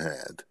Hampton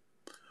had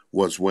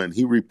was when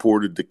he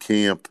reported to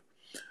camp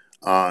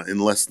in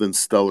less than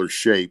stellar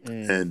shape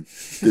and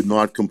did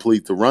not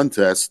complete the run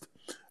test.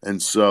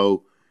 And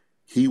so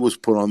he was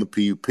put on the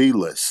PUP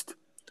list.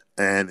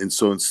 And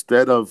so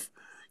instead of,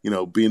 you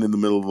know, being in the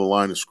middle of the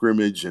line of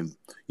scrimmage and,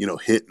 you know,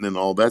 hitting and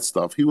all that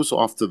stuff, he was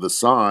off to the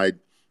side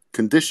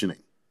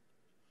conditioning.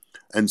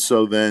 And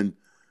so then,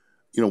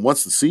 you know,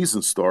 once the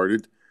season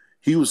started,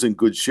 he was in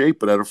good shape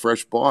but had a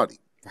fresh body.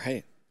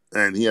 Right.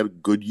 And he had a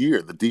good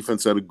year. The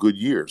defense had a good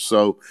year.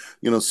 So,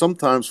 you know,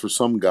 sometimes for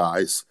some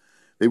guys,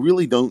 they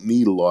really don't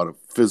need a lot of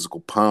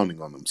physical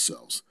pounding on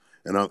themselves.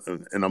 And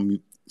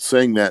I'm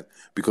saying that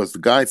because the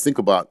guy I think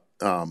about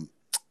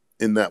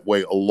in that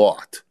way a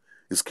lot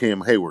is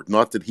Cam Hayward.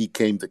 Not that he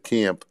came to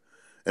camp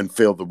and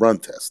failed the run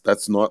test.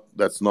 That's not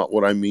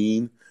what I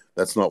mean.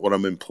 That's not what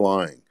I'm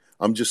implying.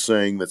 I'm just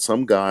saying that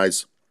some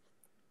guys,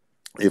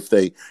 if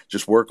they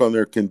just work on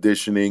their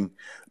conditioning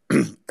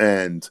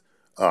and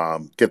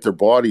get their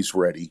bodies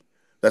ready,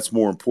 that's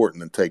more important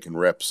than taking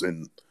reps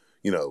in,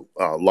 you know,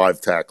 live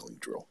tackling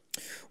drill.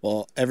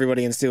 Well,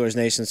 everybody in Steelers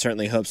Nation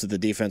certainly hopes that the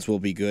defense will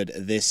be good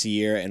this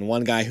year, and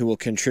one guy who will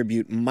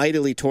contribute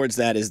mightily towards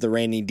that is the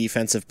reigning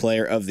Defensive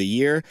Player of the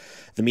Year.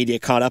 The media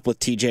caught up with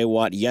T.J.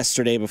 Watt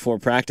yesterday before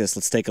practice.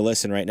 Let's take a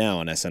listen right now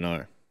on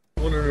SNR.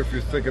 I'm wondering if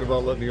you're thinking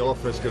about letting the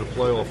offense get a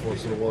playoff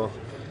once in a while.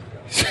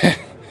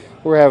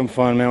 We're having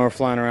fun, man. We're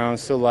flying around.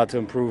 Still a lot to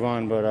improve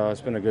on, but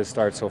it's been a good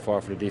start so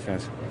far for the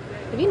defense.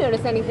 Have you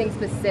noticed anything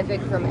specific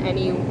from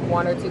any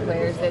one or two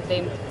players that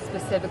they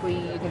specifically,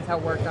 you can tell,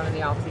 worked on in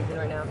the offseason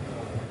right now?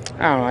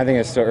 I don't know. I think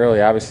it's still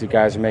early. Obviously,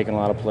 guys are making a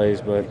lot of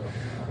plays, but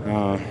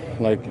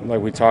like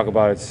we talk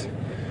about, it's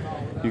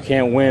you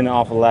can't win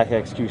off of lack of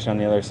execution on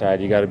the other side.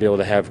 You got to be able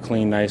to have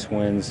clean, nice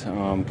wins,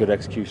 good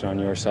execution on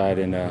your side,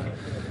 and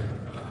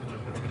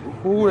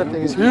ooh, that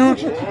thing is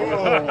huge.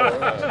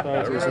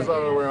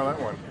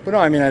 But no,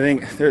 I mean, I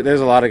think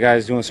there's a lot of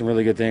guys doing some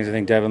really good things. I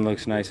think Devin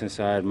looks nice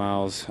inside.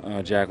 Miles,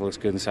 Jack looks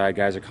good inside.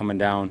 Guys are coming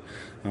down,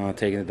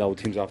 taking the double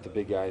teams off the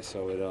big guys.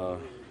 So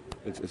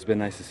it's been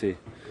nice to see.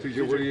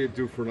 TJ, what do you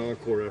do for an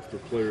encore after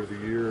Player of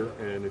the Year?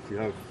 And if you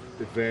have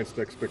advanced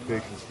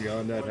expectations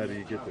beyond that, how do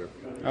you get there?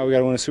 We got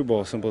to win a Super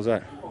Bowl. Simple as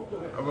that.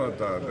 How about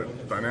the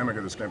dynamic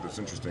of this camp? That's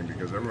interesting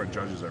because everyone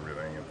judges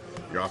everything. And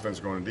your offense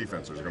going to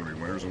defense. There's going to be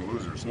winners and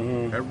losers.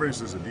 Mm-hmm. Everybody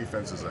says the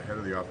defense is ahead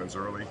of the offense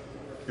early.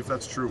 If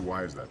that's true,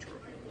 why is that true?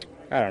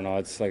 I don't know.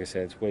 It's like I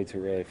said, it's way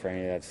too early for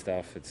any of that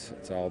stuff. It's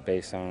all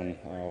based on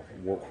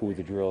who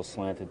the drill is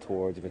slanted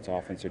towards, if it's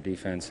offense or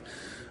defense.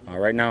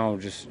 Right now,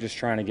 just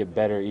trying to get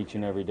better each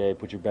and every day.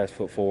 Put your best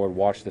foot forward.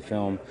 Watch the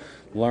film.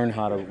 Learn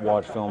how to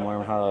watch film.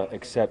 Learn how to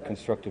accept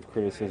constructive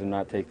criticism,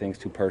 not take things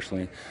too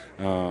personally,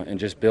 and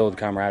just build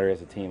camaraderie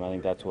as a team. I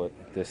think that's what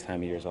this time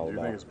of year is all about. Do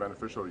you think it's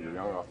beneficial your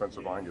young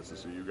offensive line gets to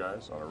see you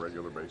guys on a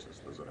regular basis?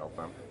 Does it help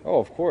them? Oh,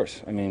 of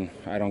course. I mean,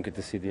 I don't get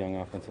to see the young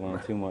offensive line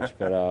too much,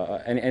 but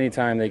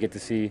anytime they get to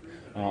see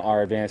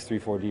our advanced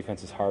 3-4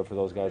 defense is hard for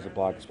those guys to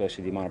block,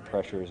 especially the amount of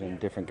pressures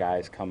and different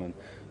guys coming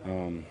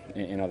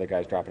and other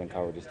guys dropping in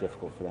coverage is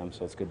difficult for them,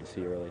 so it's good to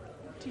see early.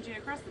 TJ,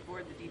 across the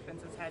board, the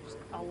defense has had just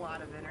a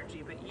lot of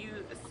energy, but you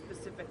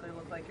specifically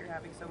look like you're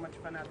having so much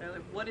fun out there.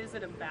 Like, what is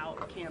it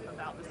about camp,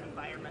 about this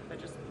environment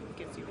that just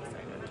gets you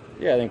excited?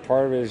 Yeah, I think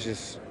part of it is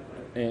just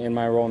in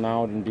my role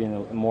now and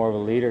being more of a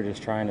leader,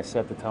 just trying to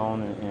set the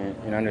tone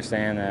and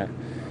understand that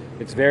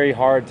it's very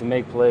hard to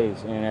make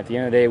plays. And at the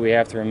end of the day, we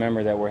have to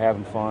remember that we're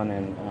having fun.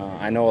 And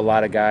I know a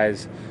lot of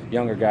guys,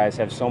 younger guys,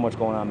 have so much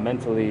going on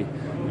mentally.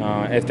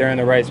 If they're in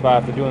the right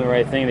spot, if they're doing the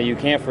right thing, that you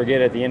can't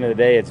forget at the end of the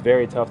day, it's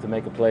very tough to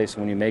make a play. So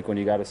when you make one,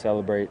 you got to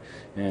celebrate.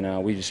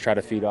 And we just try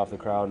to feed off the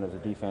crowd. And as a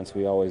defense,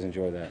 we always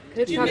enjoy that.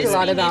 Coach talked a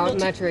lot about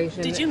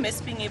maturation. Did you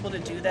miss being able to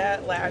do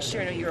that last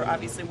year? I know you were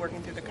obviously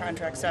working through the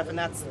contract stuff, and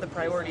that's the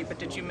priority. But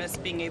did you miss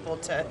being able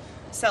to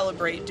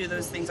celebrate, do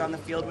those things on the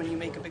field when you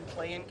make a big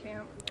play in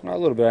camp? A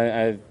little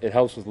bit. It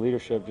helps with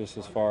leadership just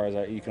as far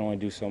as you can only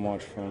do so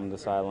much from the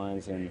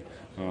sidelines. And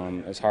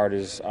as hard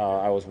as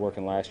I was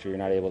working last year, you're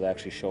not able to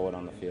actually show it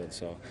on the field.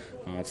 So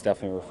it's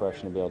definitely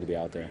refreshing to be able to be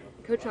out there.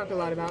 Coach talked a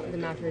lot about the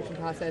maturation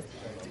process,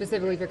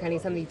 specifically for Kenny,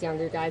 some of these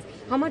younger guys.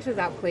 How much does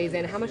that plays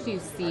in? How much do you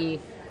see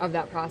of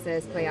that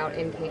process play out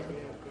in camp?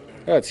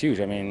 Oh, it's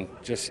huge. I mean,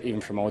 just even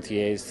from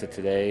OTAs to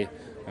today,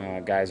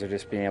 guys are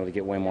just being able to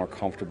get way more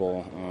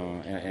comfortable.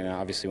 And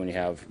obviously when you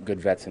have good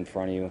vets in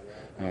front of you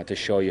to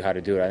show you how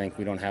to do it, I think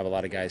we don't have a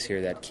lot of guys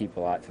here that keep a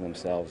lot to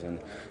themselves. And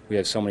we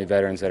have so many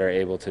veterans that are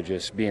able to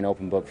just be an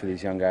open book for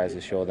these young guys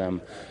to show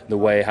them the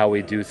way, how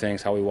we do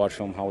things, how we watch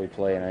film, how we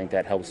play. And I think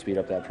that helps speed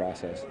up that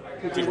process.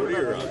 What are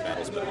your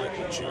battles been like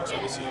with Jukes?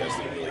 Obviously you guys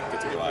didn't really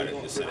get to go out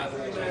in the city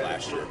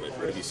last year, but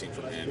what have you seen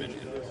from him and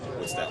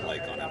what's that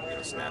like on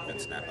a snap-in,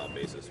 snap-out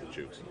basis with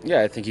Jukes?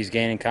 Yeah, I think he's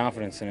gaining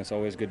confidence, and it's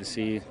always good to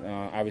see.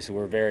 Obviously,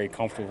 we're very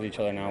comfortable with each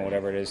other now,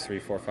 whatever it is, 3,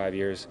 4, 5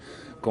 years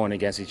going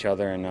against each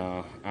other, and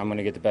I'm going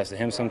to get the best of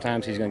him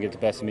sometimes. He's going to get the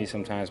best of me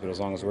sometimes, but as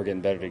long as we're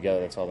getting better together,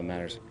 that's all that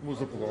matters. What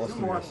was up with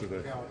Austin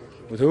yesterday?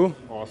 With who?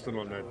 Austin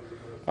on that.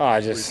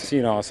 I just,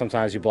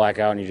 sometimes you black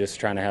out and you're just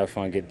trying to have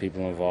fun, get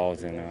people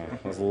involved, and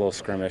it was a little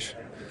skirmish.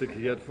 You think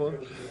he had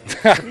fun?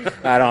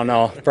 I don't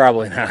know.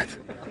 Probably not.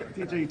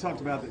 TJ, you talked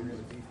about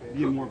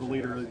being more of a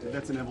leader.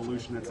 That's an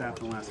evolution that's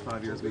happened the last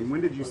 5 years. I mean,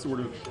 when did you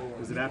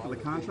was it after the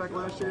contract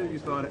last year you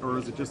thought, or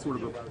is it just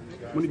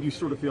when did you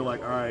sort of feel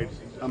like, all right,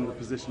 I'm in the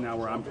position now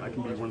where I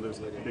can be one of those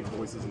big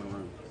voices in the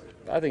room?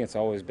 I think it's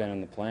always been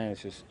in the plan.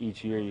 It's just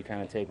each year you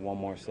kind of take one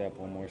more step,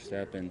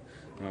 and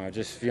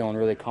just feeling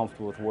really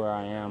comfortable with where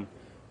I am.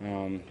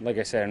 Like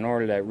I said, in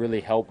order to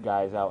really help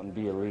guys out and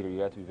be a leader, you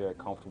have to be very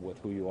comfortable with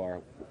who you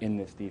are in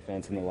this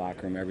defense, in the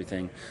locker room,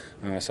 everything.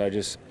 So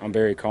I'm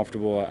very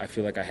comfortable. I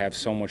feel like I have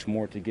so much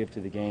more to give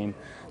to the game,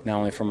 not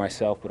only for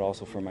myself but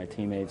also for my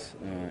teammates,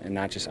 and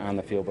not just on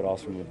the field but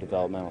also from a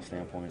developmental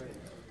standpoint.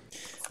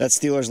 That's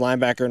Steelers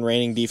linebacker and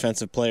reigning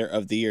Defensive Player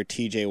of the Year,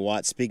 TJ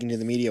Watt, speaking to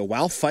the media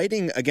while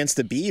fighting against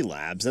a bee,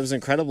 Labs. That was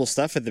incredible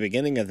stuff at the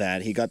beginning of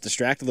that. He got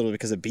distracted a little bit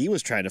because a bee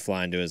was trying to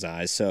fly into his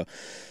eyes. So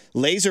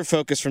laser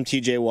focus from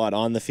TJ Watt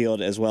on the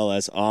field as well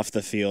as off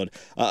the field.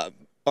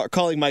 Our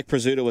colleague Mike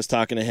Prizzuto was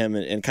talking to him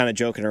and kind of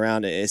joking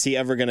around. Is he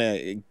ever going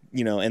to,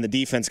 and the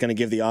defense going to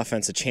give the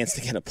offense a chance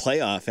to get a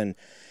playoff? And,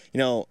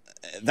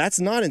 that's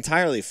not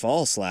entirely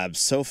false, Labs.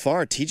 So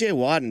far, TJ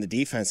Watt and the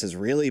defense has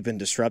really been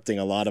disrupting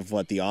a lot of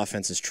what the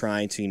offense is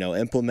trying to,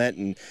 implement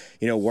and,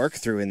 work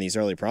through in these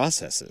early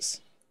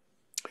processes.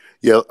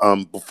 Yeah,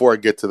 before I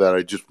get to that,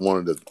 I just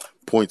wanted to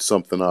point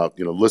something out.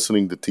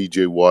 Listening to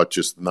TJ Watt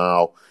just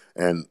now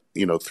and,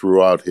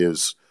 throughout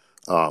his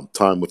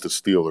time with the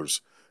Steelers,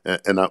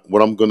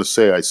 what I'm going to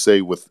say, I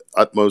say with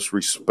utmost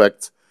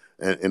respect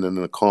and in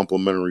a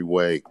complimentary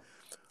way.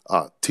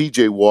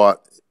 T.J.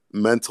 Watt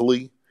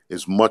mentally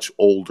is much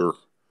older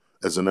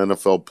as an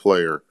NFL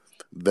player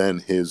than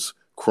his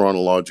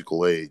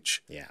chronological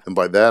age. Yeah. And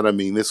by that, I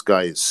mean this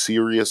guy is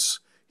serious.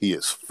 He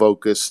is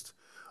focused.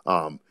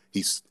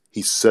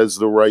 He says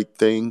the right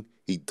thing.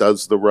 He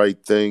does the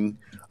right thing.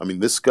 I mean,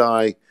 this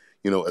guy,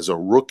 as a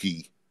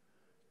rookie,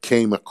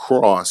 came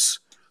across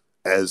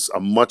as a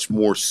much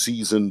more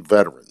seasoned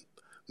veteran.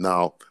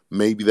 Now,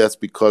 maybe that's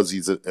because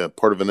he's a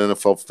part of an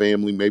NFL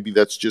family. Maybe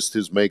that's just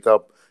his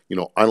makeup.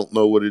 I don't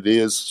know what it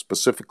is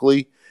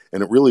specifically,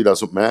 and it really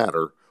doesn't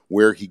matter.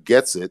 Where he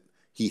gets it,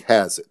 he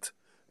has it.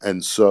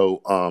 And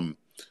so,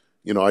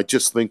 I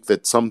just think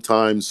that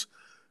sometimes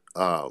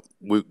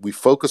we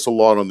focus a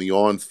lot on the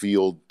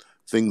on-field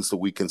things that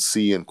we can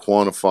see and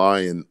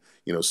quantify and,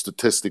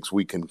 statistics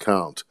we can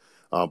count.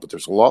 But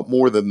there's a lot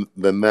more than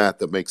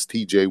that makes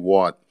T.J.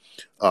 Watt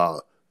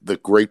the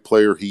great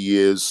player he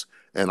is.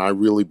 And I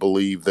really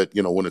believe that,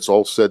 when it's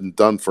all said and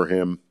done for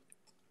him,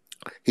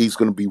 he's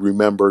going to be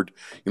remembered,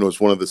 as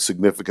one of the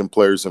significant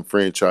players in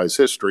franchise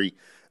history.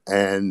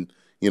 And,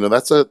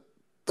 that's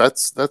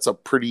a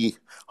pretty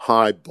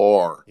high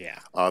bar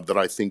that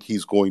I think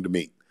he's going to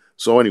meet.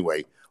 So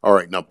anyway, all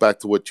right, now back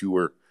to what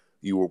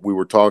we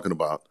were talking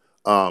about.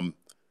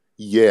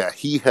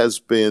 He has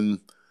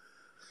been,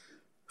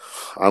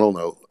 I don't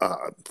know,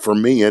 for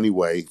me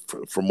anyway,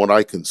 from what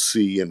I can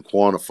see and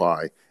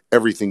quantify,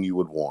 everything you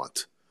would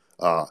want,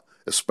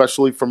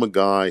 especially from a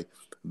guy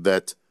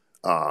that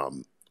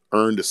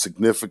earned a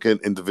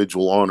significant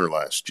individual honor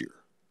last year.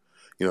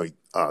 He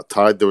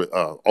tied the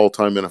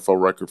all-time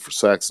NFL record for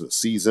sacks in a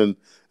season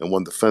and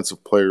won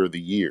Defensive Player of the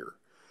Year.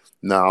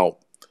 Now,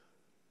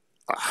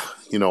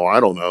 I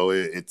don't know.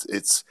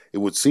 It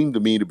would seem to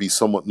me to be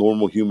somewhat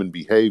normal human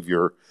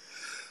behavior.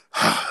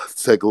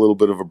 Take a little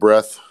bit of a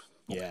breath.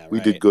 Yeah, we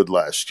did good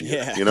last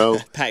year.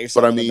 Pat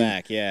yourself on the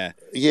back. Yeah.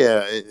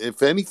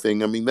 If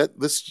anything, I mean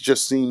this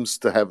just seems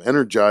to have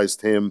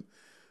energized him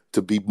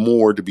to be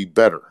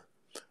better,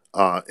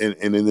 and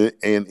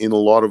in a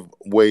lot of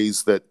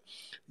ways that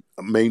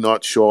may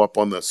not show up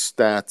on the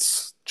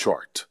stats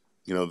chart.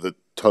 The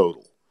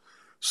total.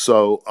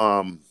 So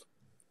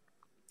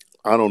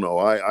I don't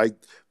know.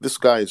 This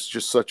guy is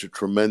just such a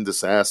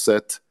tremendous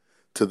asset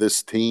to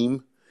this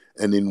team,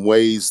 and in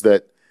ways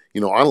that, I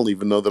don't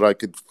even know that I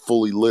could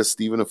fully list,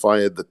 even if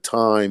I had the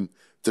time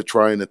to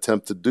try and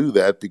attempt to do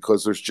that,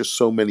 because there's just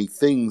so many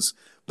things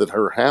that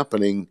are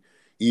happening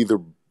either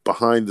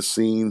behind the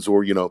scenes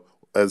or,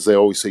 as they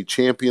always say,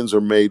 champions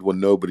are made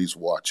when nobody's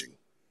watching.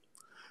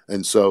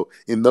 And so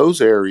in those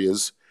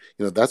areas,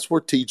 that's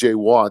where T.J.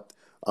 Watt,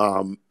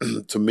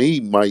 to me,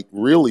 might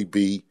really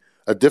be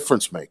a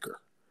difference maker.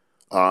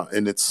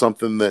 And it's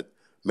something that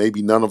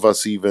maybe none of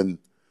us even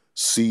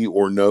see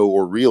or know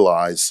or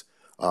realize.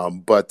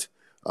 But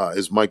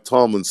as Mike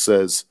Tomlin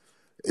says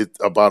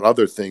about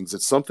other things,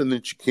 it's something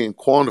that you can't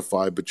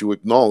quantify, but you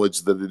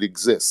acknowledge that it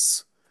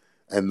exists.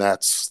 And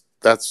that's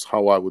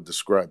how I would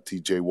describe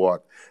T.J.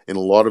 Watt in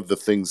a lot of the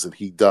things that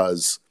he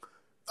does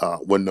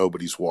when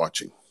nobody's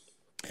watching.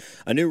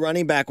 A new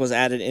running back was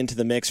added into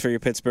the mix for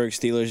your Pittsburgh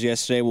Steelers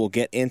yesterday. We'll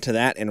get into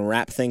that and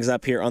wrap things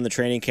up here on the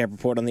Training Camp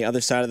Report on the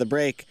other side of the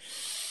break.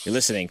 You're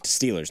listening to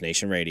Steelers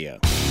Nation Radio.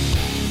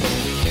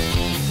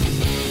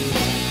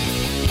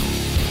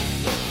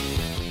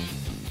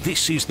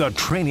 This is the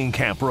Training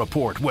Camp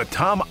Report with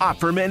Tom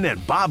Opferman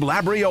and Bob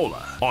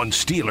Labriola on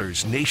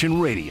Steelers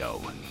Nation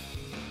Radio.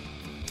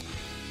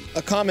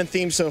 A common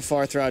theme so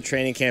far throughout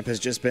training camp has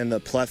just been the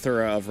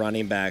plethora of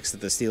running backs that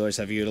the Steelers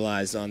have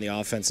utilized on the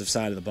offensive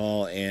side of the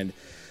ball. And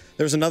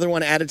there was another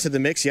one added to the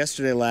mix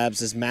yesterday,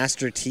 Labs, as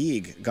Master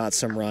Teague got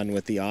some run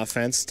with the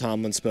offense.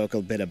 Tomlin spoke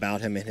a bit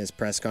about him in his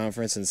press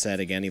conference and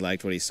said, again, he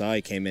liked what he saw.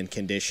 He came in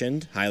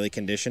conditioned, highly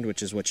conditioned,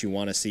 which is what you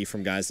want to see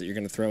from guys that you're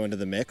going to throw into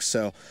the mix.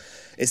 So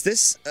is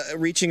this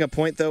reaching a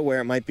point, though,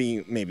 where it might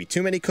be maybe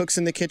too many cooks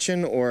in the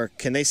kitchen, or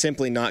can they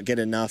simply not get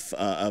enough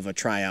of a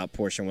tryout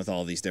portion with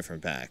all these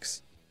different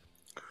backs?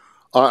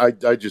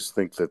 I just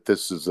think that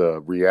this is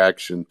a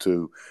reaction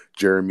to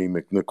Jeremy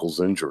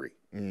McNichols' injury.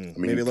 I mean,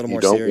 maybe a little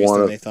more serious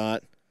than they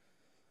thought.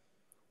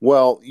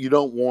 Well, you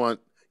don't want,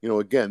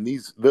 again,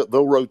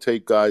 they'll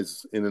rotate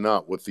guys in and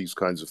out with these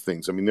kinds of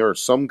things. I mean, there are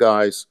some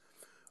guys,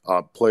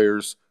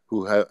 players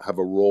who have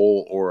a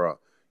role or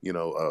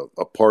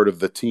a part of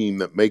the team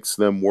that makes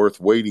them worth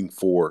waiting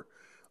for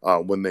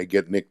when they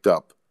get nicked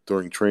up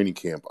during training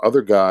camp.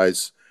 Other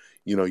guys,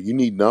 you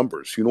need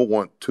numbers. You don't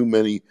want too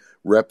many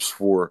reps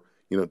for,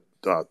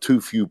 too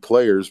few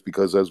players,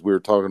 because as we were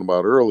talking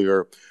about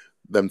earlier,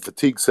 then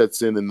fatigue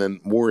sets in and then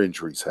more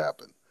injuries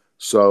happen.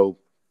 So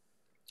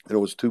it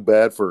was too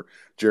bad for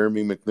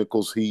Jeremy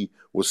McNichols. He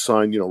was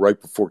signed,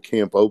 right before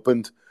camp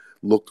opened,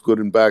 looked good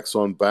in backs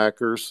on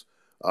backers,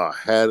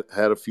 had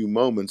a few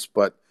moments,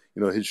 but,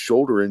 his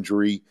shoulder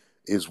injury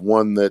is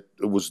one that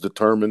was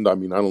determined. I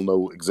mean, I don't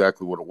know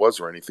exactly what it was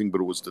or anything,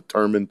 but it was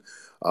determined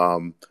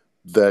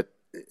that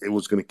it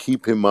was going to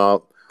keep him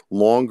out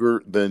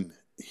longer than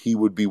he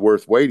would be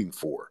worth waiting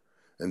for.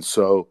 And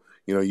so,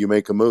 you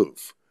make a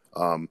move.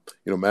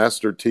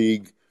 Master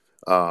Teague,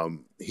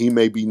 he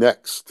may be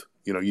next.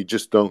 You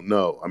just don't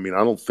know. I mean,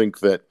 I don't think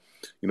that,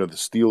 the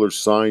Steelers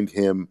signed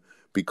him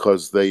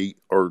because they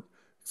are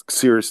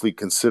seriously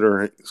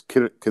considering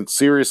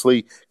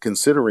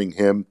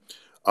him,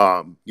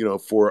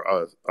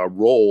 for a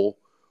role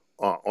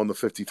on the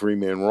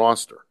 53-man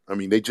roster. I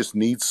mean, they just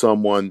need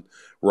someone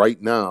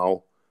right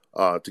now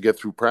to get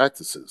through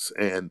practices.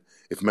 And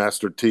if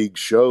Master Teague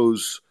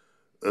shows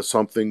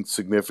something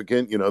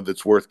significant,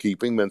 that's worth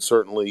keeping, then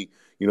certainly,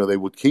 they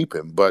would keep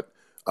him. But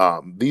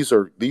these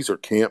are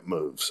camp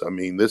moves. I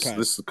mean, this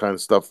is the kind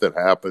of stuff that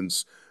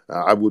happens.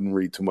 I wouldn't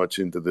read too much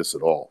into this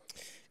at all.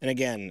 And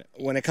again,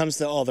 when it comes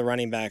to all the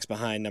running backs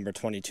behind number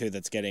 22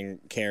 that's getting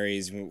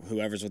carries,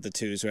 whoever's with the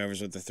 2s, whoever's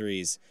with the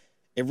 3s,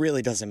 it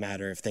really doesn't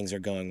matter if things are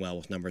going well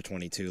with number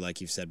 22, like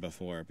you've said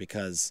before,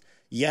 because,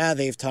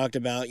 they've talked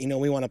about,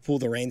 we want to pull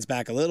the reins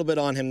back a little bit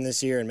on him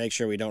this year and make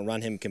sure we don't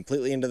run him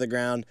completely into the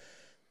ground.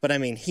 But, I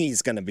mean,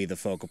 he's going to be the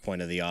focal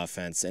point of the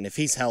offense, and if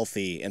he's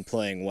healthy and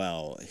playing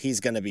well, he's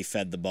going to be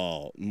fed the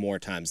ball more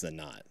times than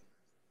not.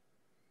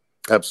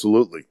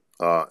 Absolutely.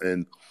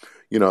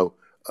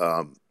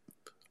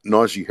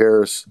 Najee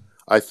Harris,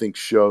 I think,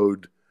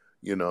 showed,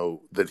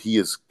 that he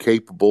is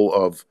capable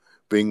of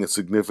being a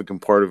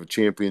significant part of a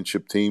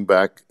championship team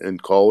back in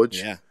college.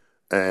 Yeah.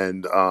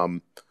 And,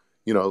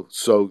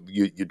 so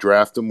you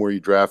draft him where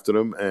you drafted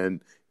him,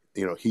 and,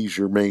 he's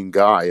your main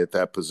guy at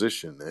that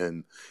position.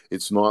 And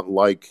it's not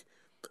like,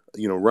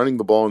 running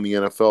the ball in the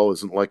NFL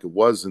isn't like it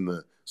was in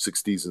the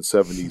 60s and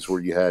 70s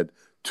where you had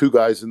two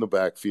guys in the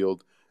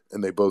backfield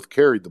and they both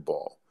carried the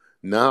ball.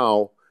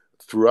 Now,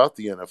 throughout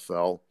the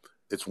NFL,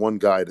 it's one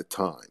guy at a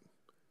time.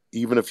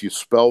 Even if you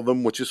spell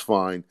them, which is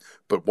fine,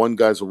 but one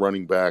guy's a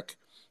running back.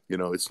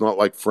 It's not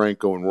like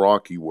Franco and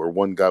Rocky where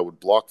one guy would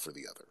block for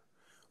the other.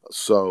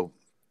 So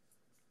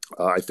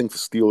I think the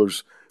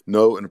Steelers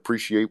know and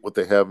appreciate what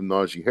they have in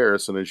Najee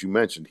Harris. And as you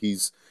mentioned,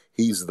 he's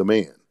the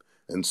man.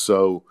 And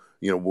so,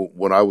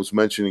 when I was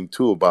mentioning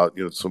too about,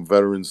 some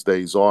veterans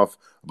days off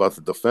about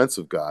the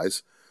defensive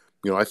guys,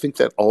 I think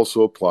that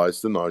also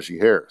applies to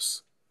Najee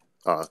Harris.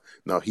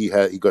 Now he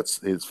got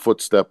his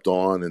foot stepped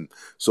on, and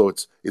so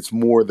it's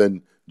more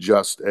than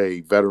just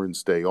a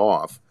Veterans Day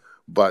off.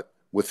 But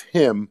with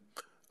him,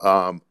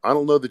 I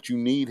don't know that you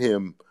need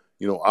him,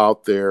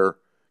 out there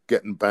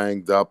getting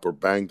banged up or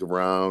banged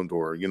around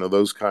or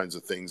those kinds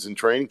of things in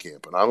training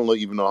camp. And I don't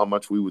even know how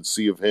much we would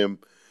see of him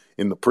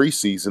in the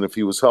preseason if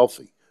he was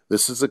healthy.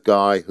 This is a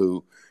guy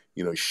who,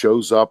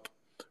 shows up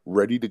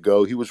ready to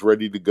go. He was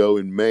ready to go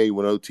in May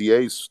when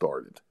OTAs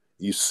started.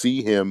 You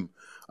see him.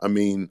 I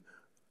mean,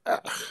 I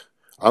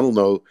don't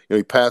know.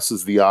 He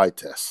passes the eye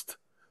test.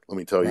 Let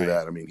me tell you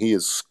that. I mean, he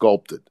is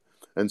sculpted.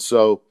 And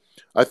so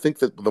I think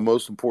that the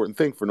most important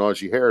thing for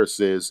Najee Harris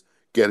is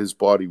get his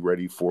body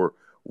ready for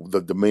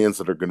the demands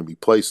that are going to be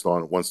placed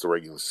on it once the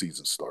regular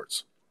season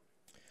starts.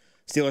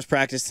 Steelers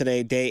practice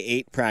today, day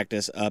 8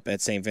 practice up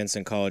at St.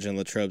 Vincent College in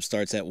Latrobe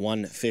starts at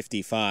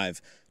 1:55.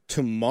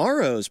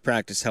 Tomorrow's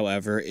practice,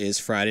 however, is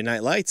Friday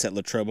Night Lights at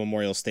Latrobe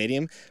Memorial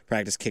Stadium.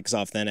 Practice kicks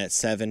off then at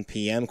 7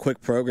 p.m. Quick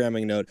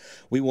programming note,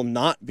 we will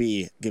not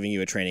be giving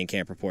you a training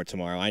camp report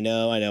tomorrow. I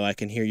know, I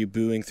can hear you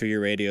booing through your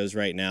radios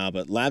right now,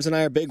 but Labs and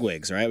I are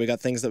bigwigs, right? We got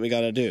things that we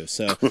got to do.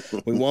 So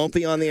we won't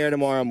be on the air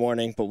tomorrow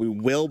morning, but we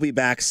will be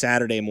back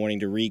Saturday morning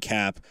to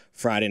recap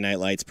Friday Night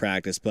Lights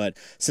practice. But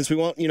since we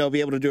won't,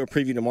 be able to do a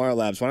preview tomorrow,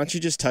 Labs, why don't you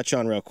just touch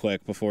on real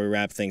quick before we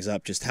wrap things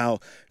up just how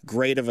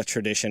great of a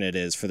tradition it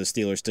is for the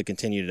Steelers to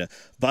continue to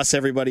bus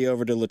everybody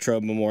over to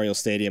Latrobe Memorial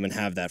Stadium and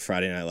have that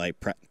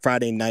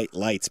Friday Night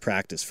Lights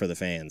practice for the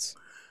fans.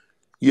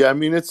 Yeah, I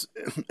mean it's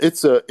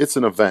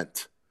an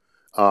event,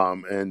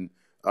 and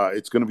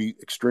it's going to be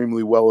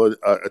extremely well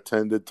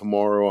attended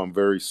tomorrow. I'm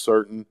very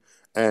certain.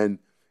 And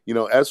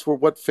as for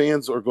what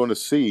fans are going to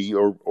see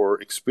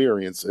or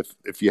experience,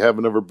 if you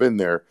haven't ever been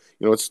there,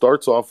 it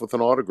starts off with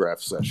an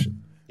autograph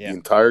session. Yeah. The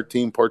entire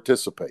team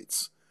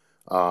participates.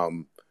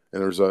 And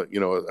there's a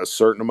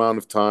certain amount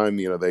of time,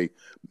 they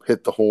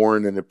hit the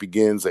horn and it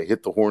begins, they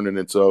hit the horn and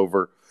it's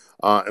over.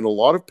 And a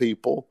lot of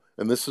people,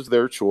 and this is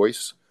their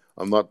choice,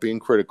 I'm not being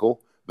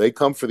critical, they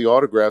come for the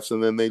autographs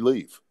and then they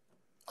leave,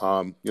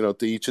 to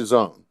each his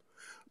own.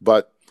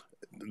 But,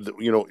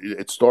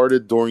 it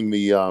started during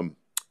the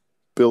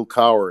Bill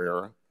Cowher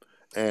era,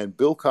 and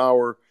Bill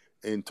Cowher,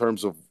 in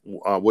terms of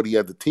what he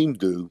had the team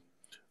do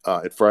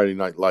at Friday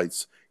Night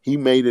Lights, he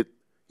made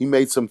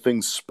some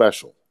things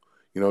special.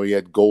 He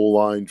had goal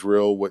line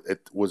drill,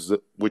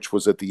 which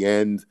was at the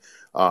end,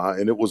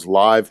 and it was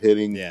live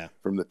hitting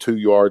from the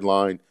 2-yard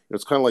line.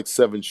 It's kind of like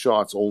 7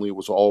 shots, only it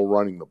was all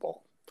running the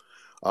ball.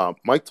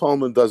 Mike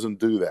Tomlin doesn't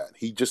do that.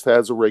 He just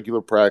has a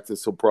regular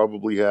practice. He'll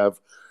probably have,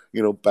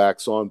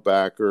 backs on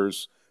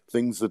backers,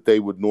 things that they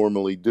would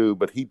normally do,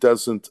 but he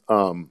doesn't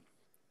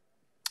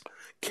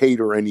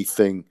cater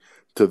anything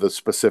to the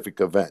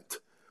specific event.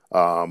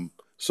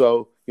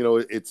 So,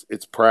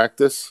 it's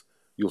practice.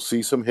 You'll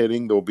see some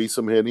hitting. There'll be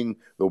some hitting.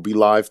 There'll be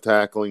live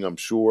tackling, I'm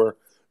sure.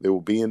 They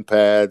will be in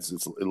pads.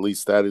 At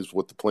least that is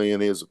what the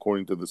plan is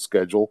according to the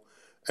schedule.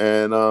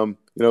 And I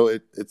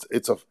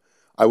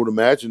would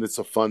imagine it's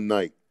a fun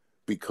night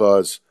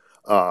because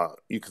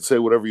you can say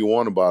whatever you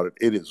want about it.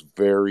 It is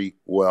very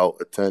well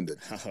attended,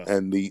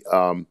 and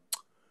the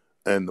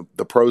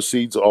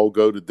proceeds all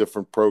go to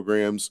different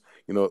programs,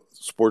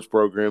 sports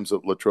programs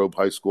at Latrobe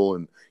High School,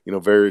 and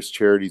various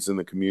charities in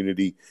the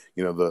community.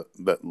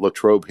 That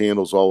Latrobe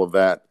handles all of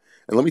that.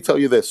 And let me tell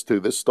you this too.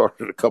 This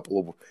started a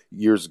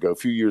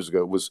few years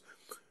ago. It was,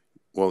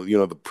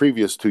 the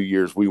previous 2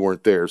 years we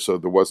weren't there, so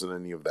there wasn't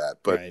any of that.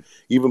 But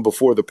even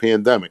before the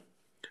pandemic,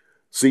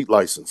 seat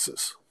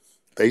licenses,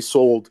 they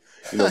sold,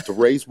 to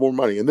raise more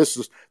money. And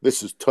this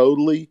is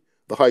totally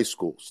the high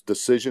school's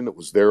decision. It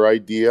was their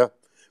idea.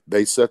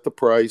 They set the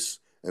price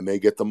and they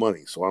get the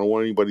money. So I don't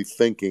want anybody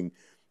thinking,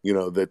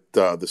 that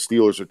the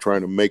Steelers are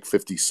trying to make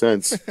 50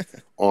 cents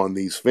on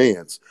these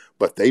fans.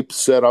 But they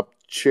set up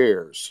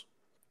chairs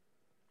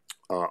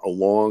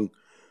along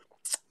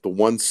the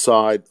one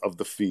side of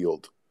the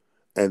field,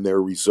 and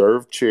they're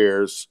reserved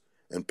chairs,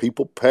 and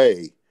people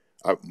pay.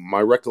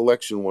 My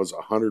recollection was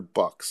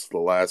 $100 the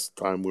last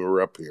time we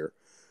were up here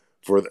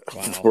for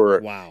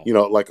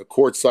like a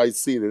courtside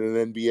seat at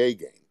an NBA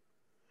game,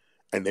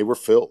 and they were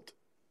filled.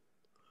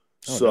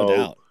 Oh, so, no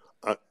doubt.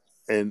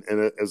 And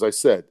as I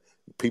said,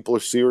 people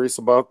are serious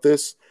about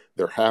this.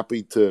 They're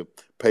happy to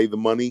pay the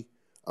money,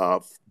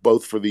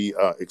 both for the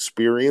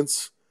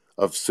experience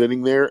of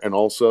sitting there and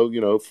also,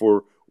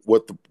 for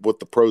what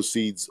the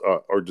proceeds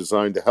are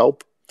designed to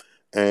help.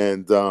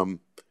 And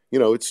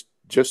it's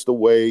just a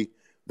way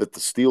that the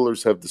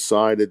Steelers have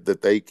decided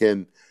that they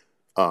can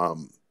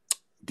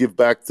give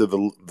back to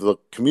the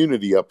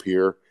community up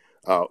here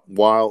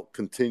while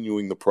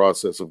continuing the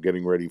process of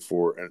getting ready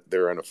for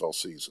their NFL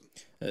season.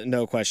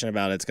 No question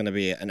about it. It's going to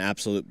be an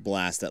absolute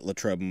blast at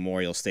Latrobe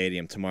Memorial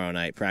Stadium tomorrow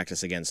night.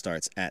 Practice again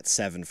starts at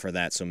 7 for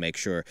that, so make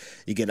sure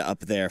you get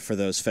up there for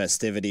those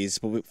festivities.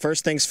 But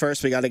first things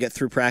first, we got to get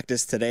through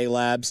practice today,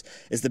 Labs.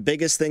 Is the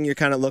biggest thing you're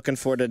kind of looking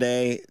for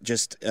today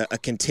just a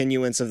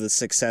continuance of the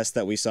success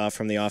that we saw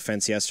from the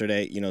offense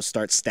yesterday?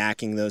 Start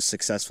stacking those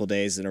successful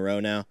days in a row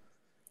now?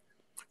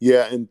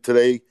 Yeah, and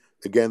today,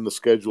 again, the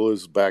schedule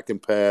is back in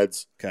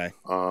pads. Okay.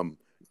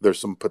 There's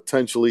some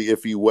potentially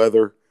iffy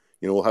weather.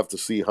 We'll have to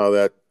see how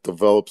that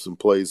develops and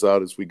plays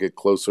out as we get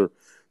closer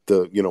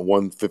to,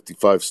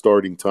 1:55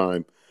 starting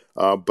time.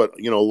 But,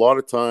 a lot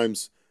of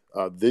times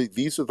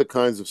these are the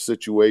kinds of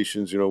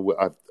situations,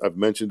 I've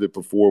mentioned it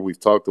before. We've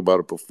talked about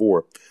it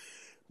before.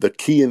 The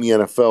key in the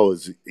NFL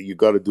is you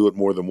got to do it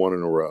more than one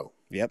in a row.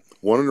 Yep.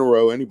 One in a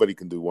row, anybody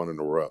can do one in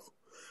a row.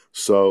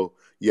 So,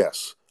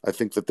 yes, I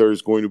think that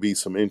there's going to be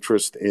some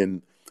interest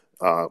in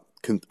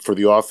for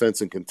the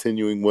offense and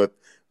continuing what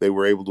they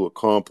were able to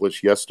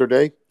accomplish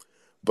yesterday.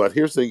 But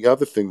here's the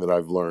other thing that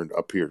I've learned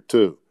up here,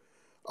 too.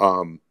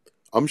 I'm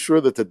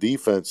sure that the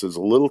defense is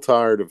a little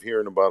tired of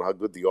hearing about how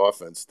good the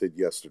offense did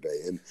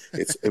yesterday, and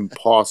it's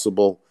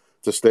impossible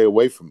to stay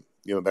away from,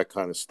 that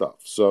kind of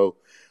stuff. So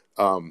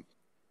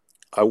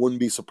I wouldn't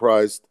be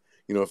surprised,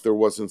 if there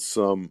wasn't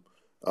some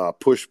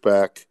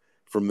pushback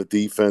from the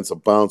defense, a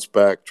bounce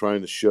back,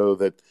 trying to show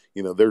that,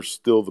 they're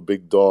still the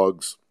big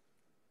dogs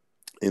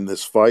in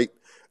this fight.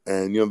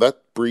 And,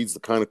 that breeds the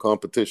kind of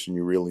competition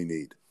you really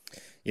need.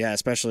 Yeah,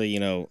 especially,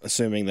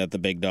 assuming that the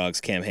big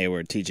dogs, Cam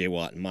Hayward, TJ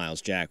Watt, and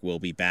Miles Jack, will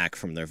be back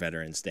from their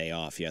Veterans Day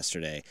off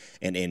yesterday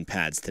and in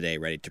pads today,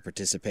 ready to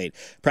participate.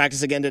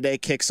 Practice again today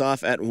kicks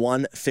off at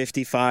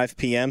 1:55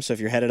 p.m., so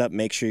if you're headed up,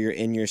 make sure you're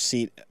in your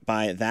seat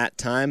by that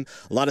time.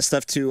 A lot of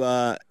stuff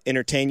to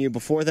entertain you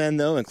before then,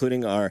 though,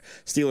 including our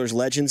Steelers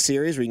Legend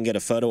series, where you can get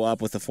a photo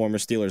op with the former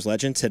Steelers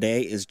legend.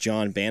 Today is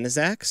John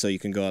Banaszak, so you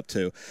can go up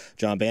to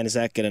John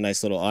Banaszak, get a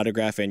nice little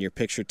autograph and your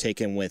picture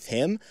taken with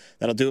him.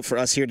 That'll do it for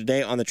us here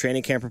today on the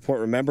Training Camp Report.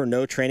 Remember,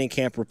 no Training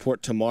Camp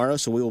Report tomorrow,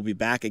 so we will be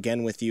back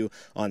again with you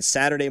on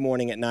Saturday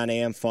morning at 9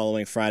 a.m.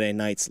 following Friday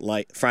Night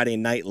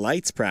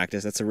Lights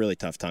practice. That's a really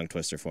tough tongue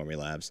twister for me,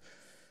 Labs.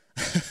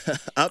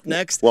 Up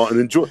next. Well,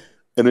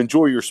 and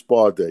enjoy your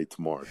spa day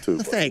tomorrow, too.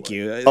 Thank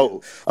you.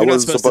 Oh, you're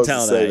not supposed to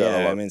tell that.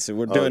 Yeah, I mean, so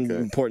we're doing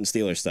important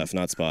Steelers stuff,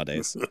 not spa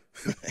days.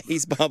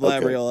 He's Bob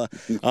Labriola.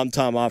 I'm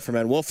Tom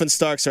Offerman. Wolf and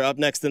Starks are up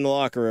next in the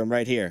locker room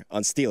right here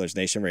on Steelers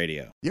Nation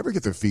Radio. You ever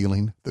get the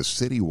feeling the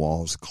city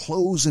walls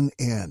closing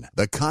in,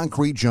 the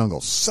concrete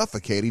jungle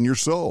suffocating your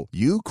soul?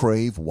 You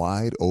crave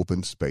wide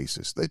open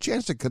spaces, the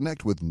chance to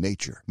connect with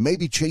nature,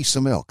 maybe chase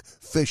some elk,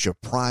 fish a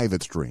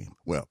private stream.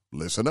 Well,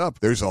 listen up.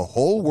 There's a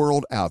whole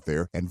world out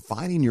there, and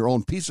finding your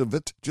own piece of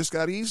it just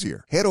got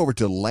easier. Head over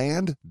to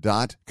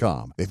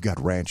land.com. They've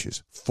got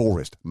ranches,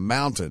 forest,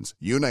 mountains,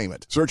 you name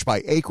it. Search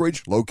by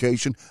acreage,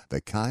 location,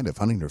 the kind of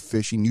hunting or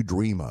fishing you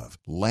dream of.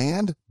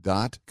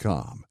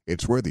 Land.com.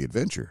 It's where the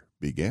adventure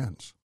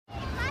begins.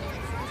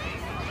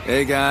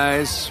 Hey,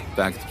 guys.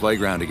 Back at the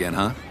playground again,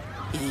 huh?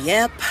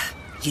 Yep.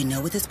 You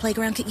know what this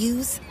playground could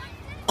use?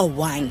 A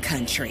wine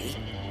country.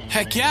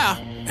 Heck yeah,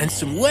 and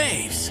some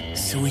waves,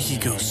 so we could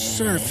go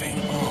surfing.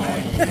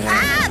 Oh,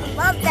 yeah.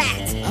 Love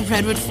that. A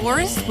redwood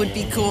forest would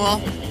be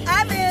cool.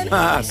 I'm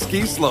in.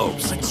 Ski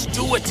slopes. Let's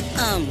do it.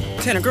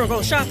 Can a girl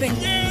go shopping?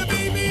 Yeah,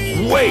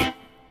 baby. Wait.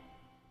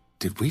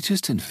 Did we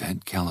just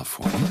invent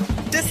California?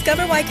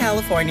 Discover why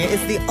California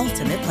is the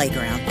ultimate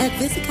playground at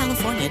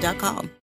visitcalifornia.com.